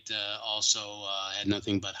site also had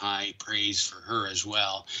nothing but high praise for her as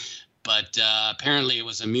well. But apparently it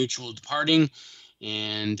was a mutual departing.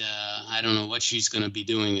 And I don't know what she's going to be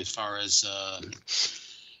doing as far as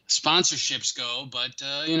sponsorships go, but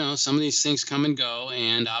some of these things come and go,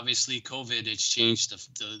 and obviously COVID has changed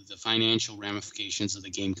the financial ramifications of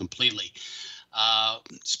the game completely.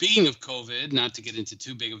 Speaking of COVID, not to get into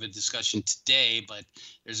too big of a discussion today, but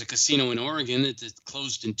there's a casino in Oregon that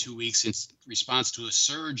closed in 2 weeks in response to a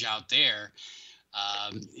surge out there.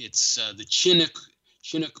 It's the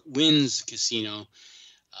Chinook Winds Casino,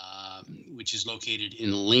 which is located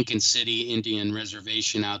in Lincoln City Indian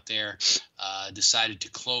Reservation out there, decided to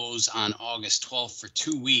close on August 12th for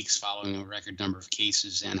 2 weeks following a record number of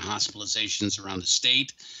cases and hospitalizations around the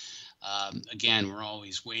state. Again, we're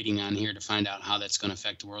always waiting on here to find out how that's going to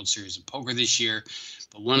affect the World Series of Poker this year.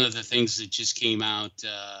 But one of the things that just came out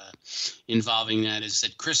involving that is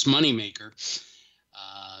that Chris Moneymaker,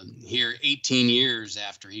 here 18 years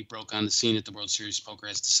after he broke on the scene at the World Series of Poker,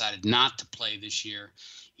 has decided not to play this year.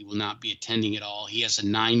 He will not be attending at all. He has a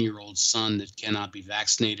 9-year-old son that cannot be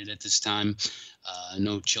vaccinated at this time.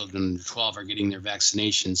 No children under 12 are getting their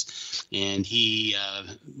vaccinations, and he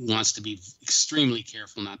wants to be extremely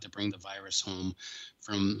careful not to bring the virus home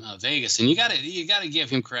from Vegas. And you gotta give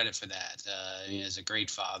him credit for that. He is a great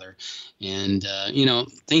father, and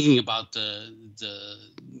thinking about the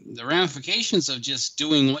ramifications of just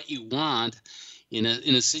doing what you want in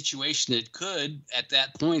a situation that could at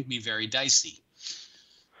that point be very dicey.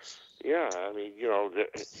 Yeah, I mean,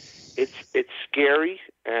 it's scary,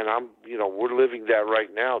 and we're living that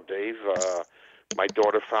right now, Dave. My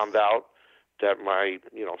daughter found out that my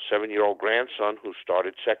 7-year-old grandson, who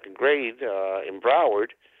started second grade in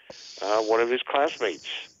Broward, one of his classmates,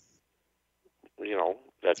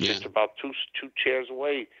 that's just about two chairs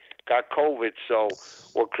away, got COVID. So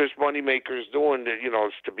what Chris Moneymaker is doing,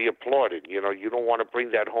 is to be applauded. You don't want to bring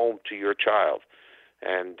that home to your child.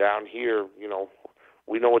 And down here,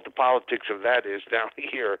 we know what the politics of that is down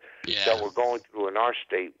here that we're going through in our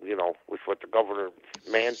state, with what the governor's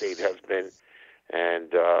mandate has been.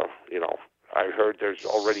 And, I heard there's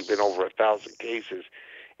already been over 1,000 cases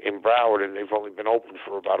in Broward, and they've only been open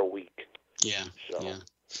for about a week. Yeah. So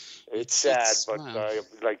it's sad, but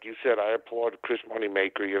like you said, I applaud Chris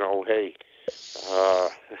Moneymaker. Hey,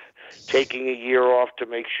 taking a year off to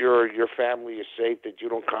make sure your family is safe, that you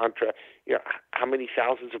don't contract. How many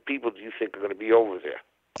thousands of people do you think are going to be over there?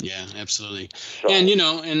 Yeah, absolutely. So,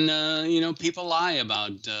 and people lie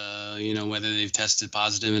about, whether they've tested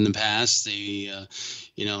positive in the past. A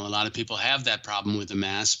lot of people have that problem with the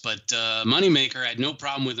mask, but Moneymaker had no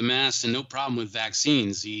problem with the mask and no problem with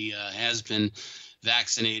vaccines. He has been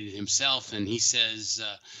vaccinated himself, and he says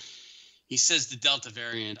the Delta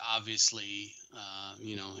variant obviously,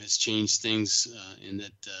 has changed things in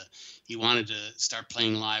that he wanted to start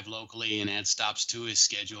playing live locally and add stops to his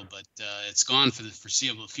schedule, but it's gone for the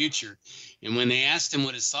foreseeable future. And when they asked him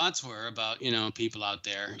what his thoughts were about, people out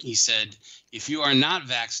there, he said, if you are not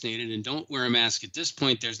vaccinated and don't wear a mask at this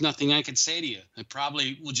point, there's nothing I could say to you. I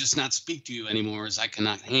probably will just not speak to you anymore, as I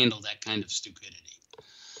cannot handle that kind of stupidity.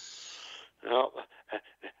 Well,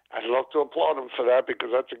 I'd love to applaud him for that, because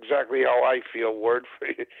that's exactly how I feel. Word for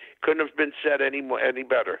it. Couldn't have been said any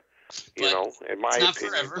better. In my opinion.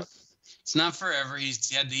 Forever. It's not forever.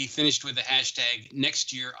 He finished with the hashtag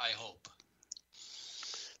 "Next year, I hope."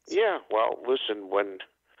 Yeah. Well, listen. When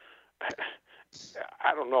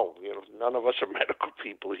I don't know. None of us are medical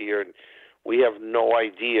people here, and we have no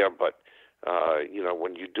idea. But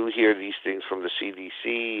when you do hear these things from the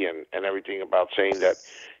CDC and everything about saying that,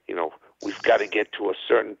 we've got to get to a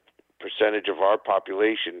certain percentage of our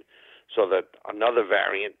population so that another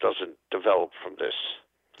variant doesn't develop from this.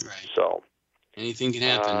 Right. So anything can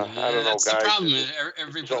happen. I don't That's know, guys. The problem.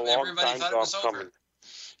 Everybody thought it was over.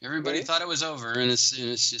 Everybody thought it was over, and it's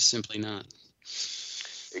just simply not.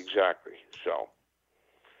 Exactly. So.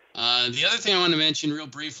 The other thing I want to mention real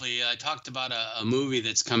briefly, I talked about a movie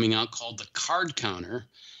that's coming out called The Card Counter,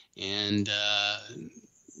 and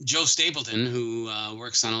Joe Stapleton, who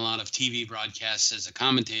works on a lot of TV broadcasts as a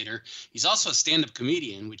commentator, he's also a stand-up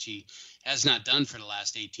comedian, which he has not done for the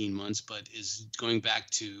last 18 months, but is going back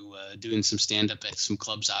to doing some stand-up at some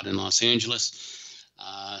clubs out in Los Angeles.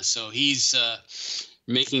 So he's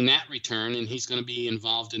making that return, and he's going to be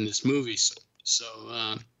involved in this movie. So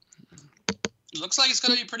it looks like it's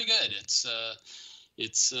going to be pretty good.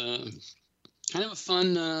 It's kind of a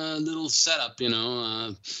fun little setup,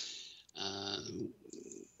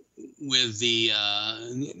 with the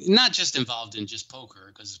not just involved in just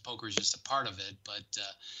poker, because poker is just a part of it,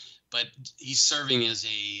 but he's serving as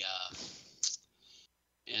a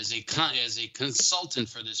consultant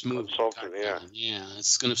for this movie. Consultant, yeah. Yeah,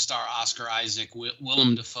 it's going to star Oscar Isaac,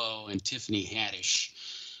 Willem Dafoe, and Tiffany Haddish,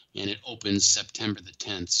 and it opens September the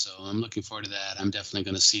 10th. So I'm looking forward to that. I'm definitely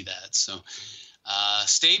going to see that. So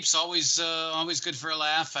Stapes, always good for a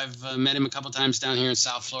laugh. I've met him a couple times down here in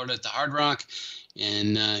South Florida at the Hard Rock,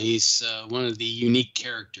 and he's one of the unique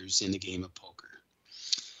characters in the game of poker.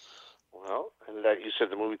 Well, and that you said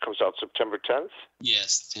the movie comes out September 10th?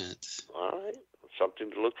 Yes, 10th. All right.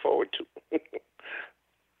 Something to look forward to.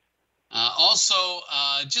 Also,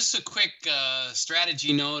 just a quick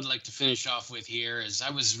strategy note I'd like to finish off with here is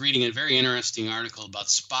I was reading a very interesting article about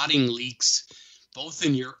spotting leaks, both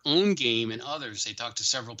in your own game and others. They talked to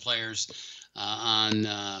several players on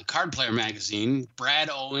Card Player Magazine, Brad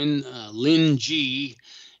Owen, Lynn G.,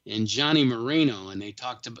 and Johnny Moreno, and they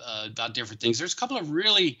talked about different things. There's a couple of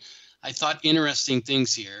really, I thought, interesting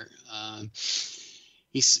things here.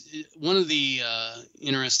 One of the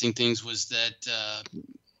interesting things was that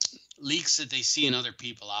leaks that they see in other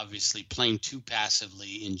people, obviously playing too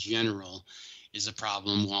passively in general, is a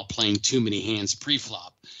problem, while playing too many hands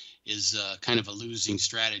pre-flop is kind of a losing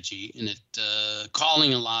strategy, and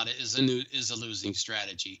calling a lot is a losing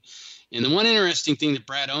strategy. And the one interesting thing that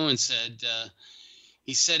Brad Owen said,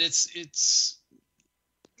 he said it's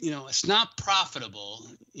not profitable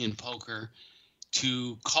in poker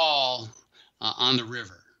to call on the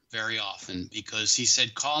river very often, because he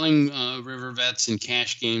said calling river bets in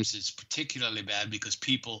cash games is particularly bad because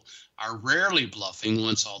people are rarely bluffing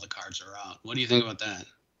once all the cards are out. What do you think about that?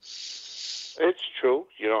 It's true.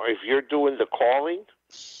 If you're doing the calling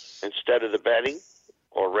instead of the betting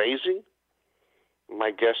or raising,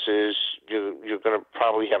 my guess is you're going to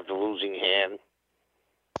probably have the losing hand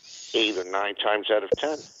 8 or 9 times out of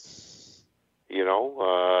 10.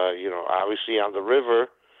 Obviously on the river,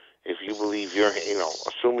 if you believe you're,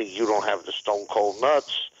 assuming you don't have the stone cold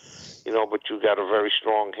nuts, but you got a very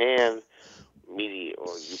strong hand, or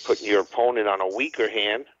you putting your opponent on a weaker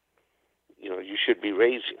hand, you should be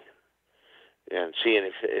raising and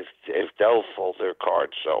seeing if they'll fold their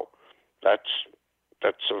cards. So that's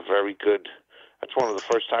a very good. That's one of the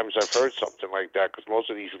first times I've heard something like that, because most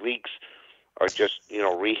of these leaks are just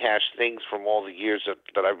rehashed things from all the years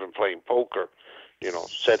that I've been playing poker.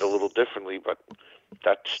 Said a little differently, but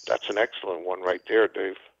that's an excellent one right there,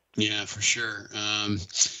 Dave. Yeah, for sure.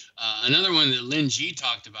 Another one that Lynn G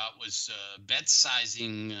talked about was bet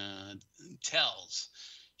sizing tells.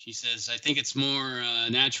 She says, I think it's more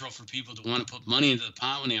natural for people to want to put money into the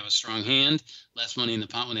pot when they have a strong hand, less money in the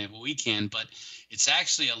pot when they have a weak hand, but it's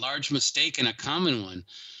actually a large mistake and a common one.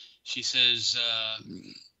 She says,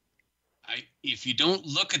 if you don't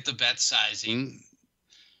look at the bet sizing,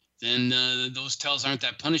 then those tells aren't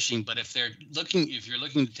that punishing. But if you're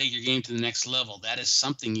looking to take your game to the next level, that is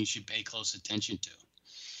something you should pay close attention to.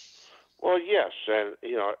 Well, yes, and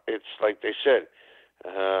it's like they said,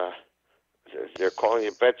 they're calling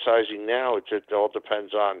it bet sizing now. It all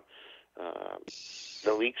depends on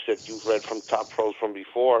the leaks that you've read from top pros from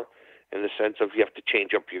before, in the sense of you have to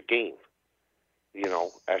change up your game,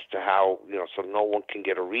 as to how, so no one can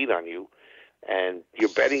get a read on you. And your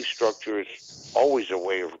betting structure is always a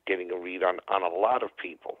way of getting a read on a lot of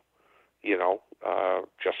people,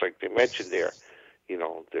 just like they mentioned there.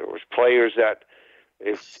 There was players that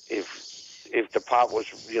if the pot was,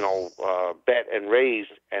 bet and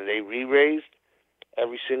raised and they re-raised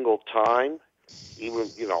every single time,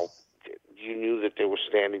 even, you knew that they were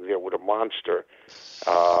standing there with a monster.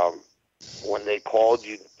 When they called,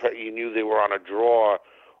 you knew they were on a draw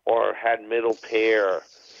or had middle pair.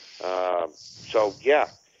 So yeah,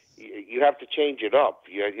 you have to change it up.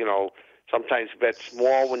 Sometimes bet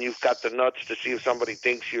small when you've got the nuts to see if somebody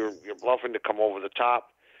thinks you're bluffing to come over the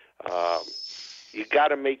top. You got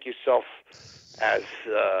to make yourself as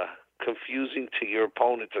confusing to your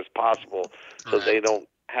opponents as possible, so they don't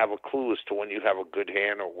have a clue as to when you have a good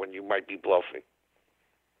hand or when you might be bluffing.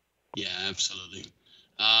 Yeah, absolutely.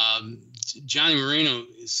 Johnny Marino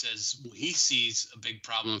says he sees a big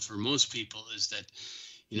problem for most people is that,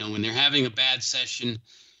 when they're having a bad session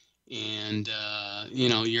and,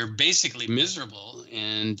 you're basically miserable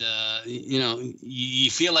and, you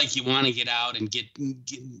feel like you want to get out and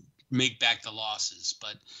make back the losses.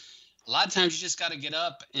 But a lot of times you just got to get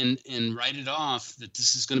up and write it off that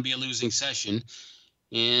this is going to be a losing session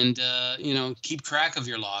and, keep track of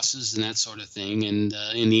your losses and that sort of thing. And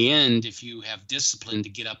in the end, if you have discipline to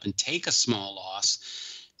get up and take a small loss,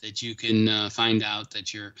 that you can find out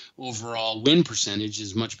that your overall win percentage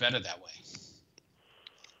is much better that way.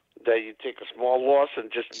 That you take a small loss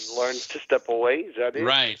and just learn to step away? Is that it?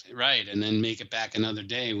 Right. And then make it back another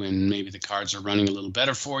day when maybe the cards are running a little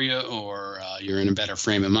better for you, or you're in a better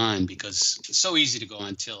frame of mind, because it's so easy to go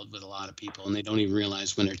on tilt with a lot of people and they don't even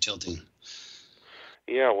realize when they're tilting.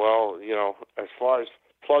 Yeah, well, as far as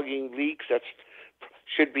plugging leaks, that's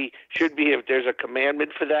should be if there's a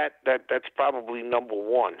commandment for that's probably number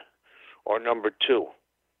 1 or number 2,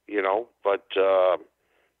 but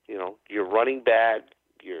you're running bad,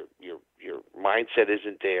 your mindset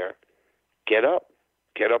isn't there. Get up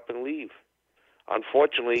and leave.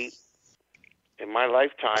 Unfortunately, in my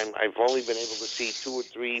lifetime, I've only been able to see 2 or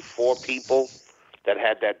 3, 4 people that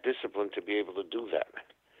had that discipline to be able to do that.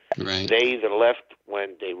 Right. They either left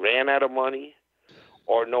when they ran out of money,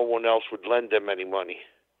 or no one else would lend them any money.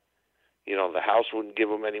 The house wouldn't give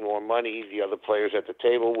them any more money. The other players at the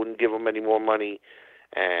table wouldn't give them any more money.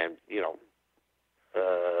 And,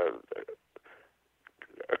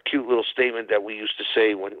 a cute little statement that we used to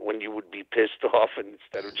say when you would be pissed off, and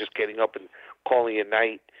instead of just getting up and calling it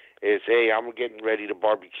night, is, hey, I'm getting ready to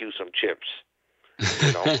barbecue some chips.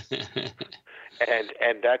 And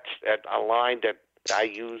that's a line that I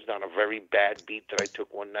used on a very bad beat that I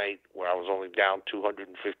took one night where I was only down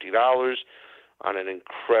 $250 on an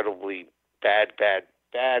incredibly bad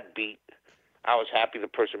beat. I was happy the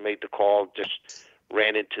person made the call, just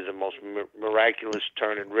ran into the most miraculous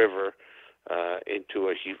turn and river into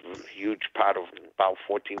a huge pot of about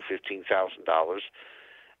 $14,000-15,000.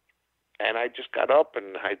 And I just got up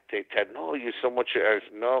and they said, no, you're so much. I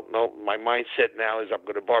said, no. My mindset now is I'm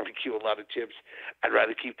going to barbecue a lot of chips. I'd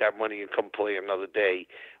rather keep that money and come play another day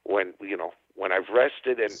when I've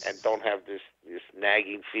rested and don't have this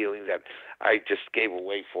nagging feeling that I just gave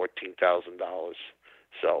away $14,000.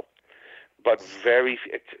 So, but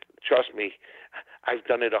trust me, I've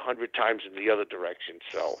done it 100 times in the other direction.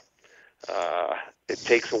 So it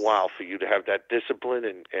takes a while for you to have that discipline,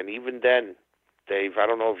 and even then, Dave, I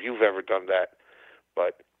don't know if you've ever done that,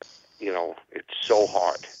 but it's so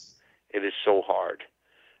hard. It is so hard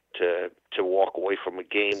to walk away from a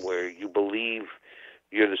game where you believe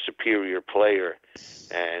you're the superior player,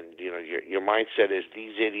 and your mindset is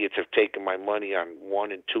these idiots have taken my money on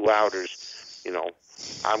 1 and 2 outers.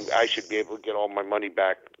 I should be able to get all my money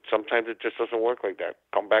back. Sometimes it just doesn't work like that.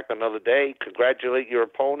 Come back another day, congratulate your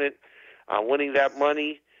opponent on winning that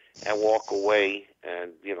money, and walk away,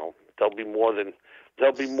 and they'll be more than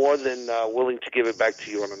willing to give it back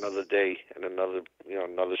to you on another day and another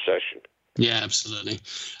session. Yeah, absolutely.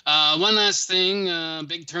 One last thing,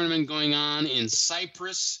 big tournament going on in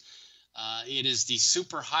Cyprus. It is the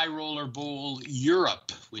Super High Roller Bowl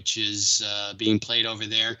Europe, which is being played over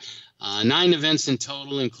there. 9 events in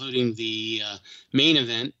total, including the main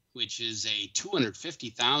event, which is a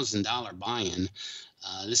 $250,000 buy-in.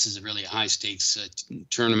 This is a really high-stakes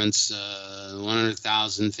tournaments,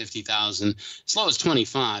 100,000, 50,000, as low as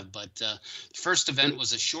 25. But the first event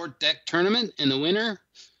was a short deck tournament, and the winner,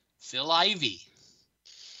 Phil Ivey.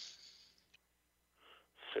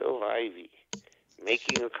 Phil Ivey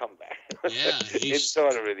making a comeback. Yeah, in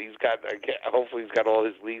tournament, hopefully he's got all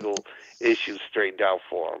his legal issues straightened out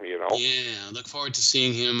for him. Yeah, look forward to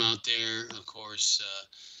seeing him out there. Of course,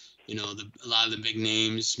 a lot of the big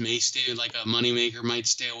names may stay, like a moneymaker might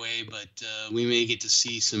stay away, but we may get to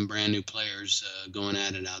see some brand new players going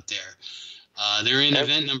at it out there. They're in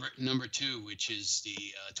event number 2, which is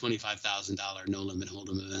the $25,000 no limit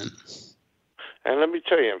hold'em event. And let me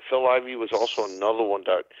tell you, Phil Ivey was also another one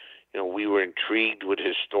that we were intrigued with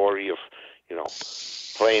his story of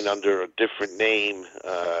playing under a different name.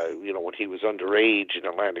 When he was underage in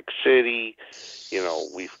Atlantic City.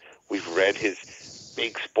 We've read his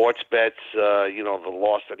big sports bets, the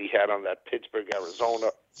loss that he had on that Pittsburgh,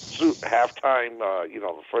 Arizona halftime,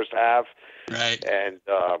 the first half. Right. And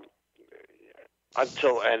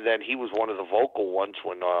then he was one of the vocal ones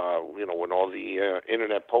when all the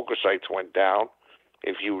internet poker sites went down,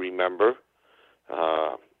 if you remember.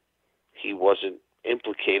 He wasn't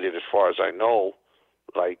implicated as far as I know,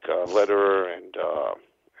 like Lederer and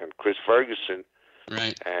Chris Ferguson.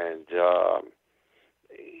 Right. And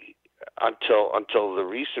until the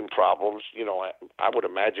recent problems, I would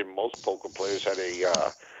imagine most poker players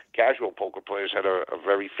casual poker players had a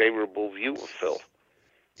very favorable view of Phil.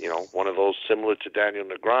 One of those similar to Daniel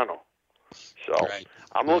Negreanu. So right.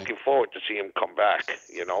 I'm looking forward to see him come back,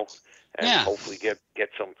 and hopefully get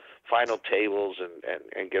some final tables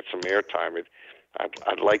and get some airtime.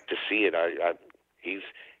 I'd like to see it. He's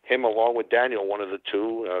him along with Daniel, one of the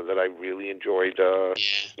two that I really enjoyed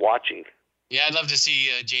watching. Yeah, I'd love to see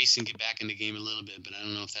Jason get back in the game a little bit, but I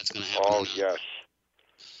don't know if that's going to happen or not. Yes.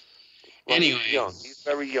 Well, anyway, he's young. He's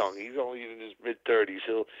very young. He's only in his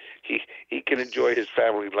mid-30s. He can enjoy his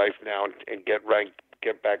family life now and get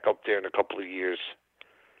back up there in a couple of years.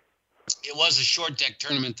 It was a short deck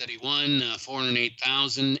tournament that he won,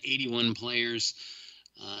 408,000, 81 players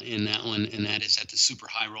in that one, and that is at the Super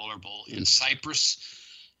High Roller Bowl in Cyprus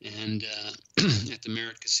and at the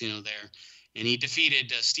Merit Casino there. And he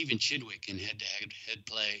defeated Stephen Chidwick in head-to-head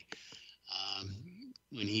play.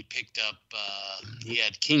 When he picked up, he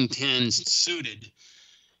had King 10 suited,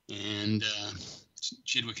 and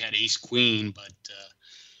Chidwick had Ace Queen, but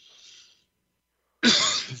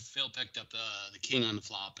Phil picked up the King on the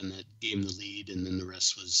flop, and that gave him the lead, and then the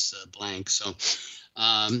rest was blank. So,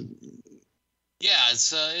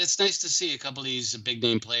 it's nice to see a couple of these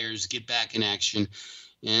big-name players get back in action.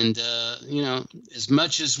 And, as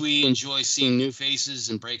much as we enjoy seeing new faces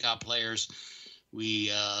and breakout players,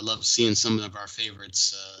 we love seeing some of our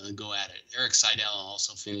favorites go at it. Eric Seidel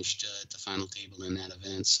also finished at the final table in that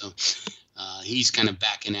event. So he's kind of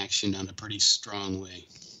back in action on a pretty strong way.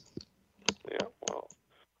 Yeah, well,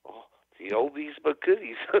 the oldies but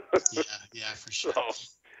goodies. yeah, for sure. So,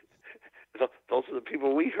 those are the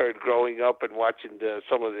people we heard growing up and watching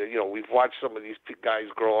some of the, we've watched some of these guys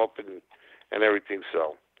grow up and everything.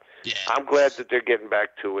 So yeah. I'm glad that they're getting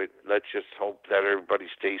back to it. Let's just hope that everybody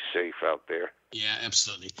stays safe out there. Yeah,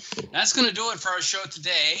 absolutely. That's going to do it for our show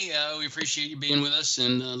today. We appreciate you being with us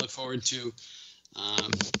and look forward to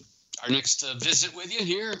our next visit with you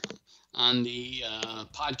here on the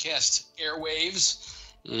podcast airwaves.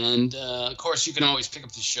 And, of course, you can always pick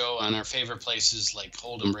up the show on our favorite places like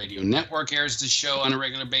Hold'em Radio Network airs the show on a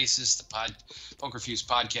regular basis. The Poker Fuse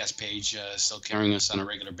podcast page still carrying us on a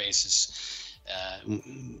regular basis.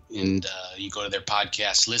 And you go to their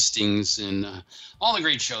podcast listings and all the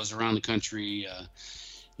great shows around the country.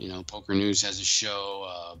 Poker News has a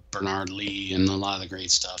show, Bernard Lee, and a lot of the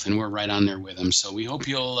great stuff. And we're right on there with them. So we hope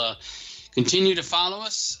you'll continue to follow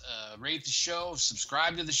us, rate the show,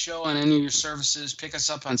 subscribe to the show on any of your services, pick us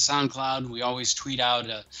up on SoundCloud. We always tweet out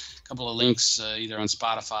a couple of links either on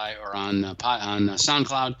Spotify or on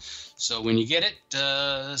SoundCloud. So when you get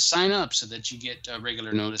it, sign up so that you get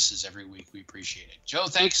regular notices every week. We appreciate it. Joe,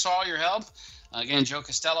 thanks for all your help. Again, Joe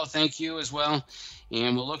Costello, thank you as well.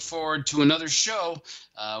 And we'll look forward to another show.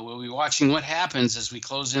 We'll be watching what happens as we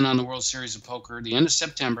close in on the World Series of Poker, the end of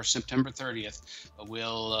September 30th. But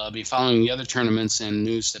we'll be following the other tournaments and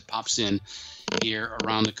news that pops in here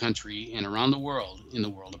around the country and around the world in the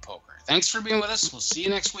world of poker. Thanks for being with us. We'll see you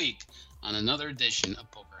next week on another edition of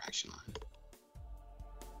Poker Action Line.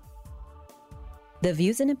 The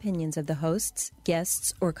views and opinions of the hosts,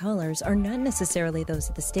 guests, or callers are not necessarily those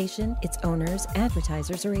of the station, its owners,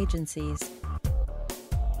 advertisers, or agencies.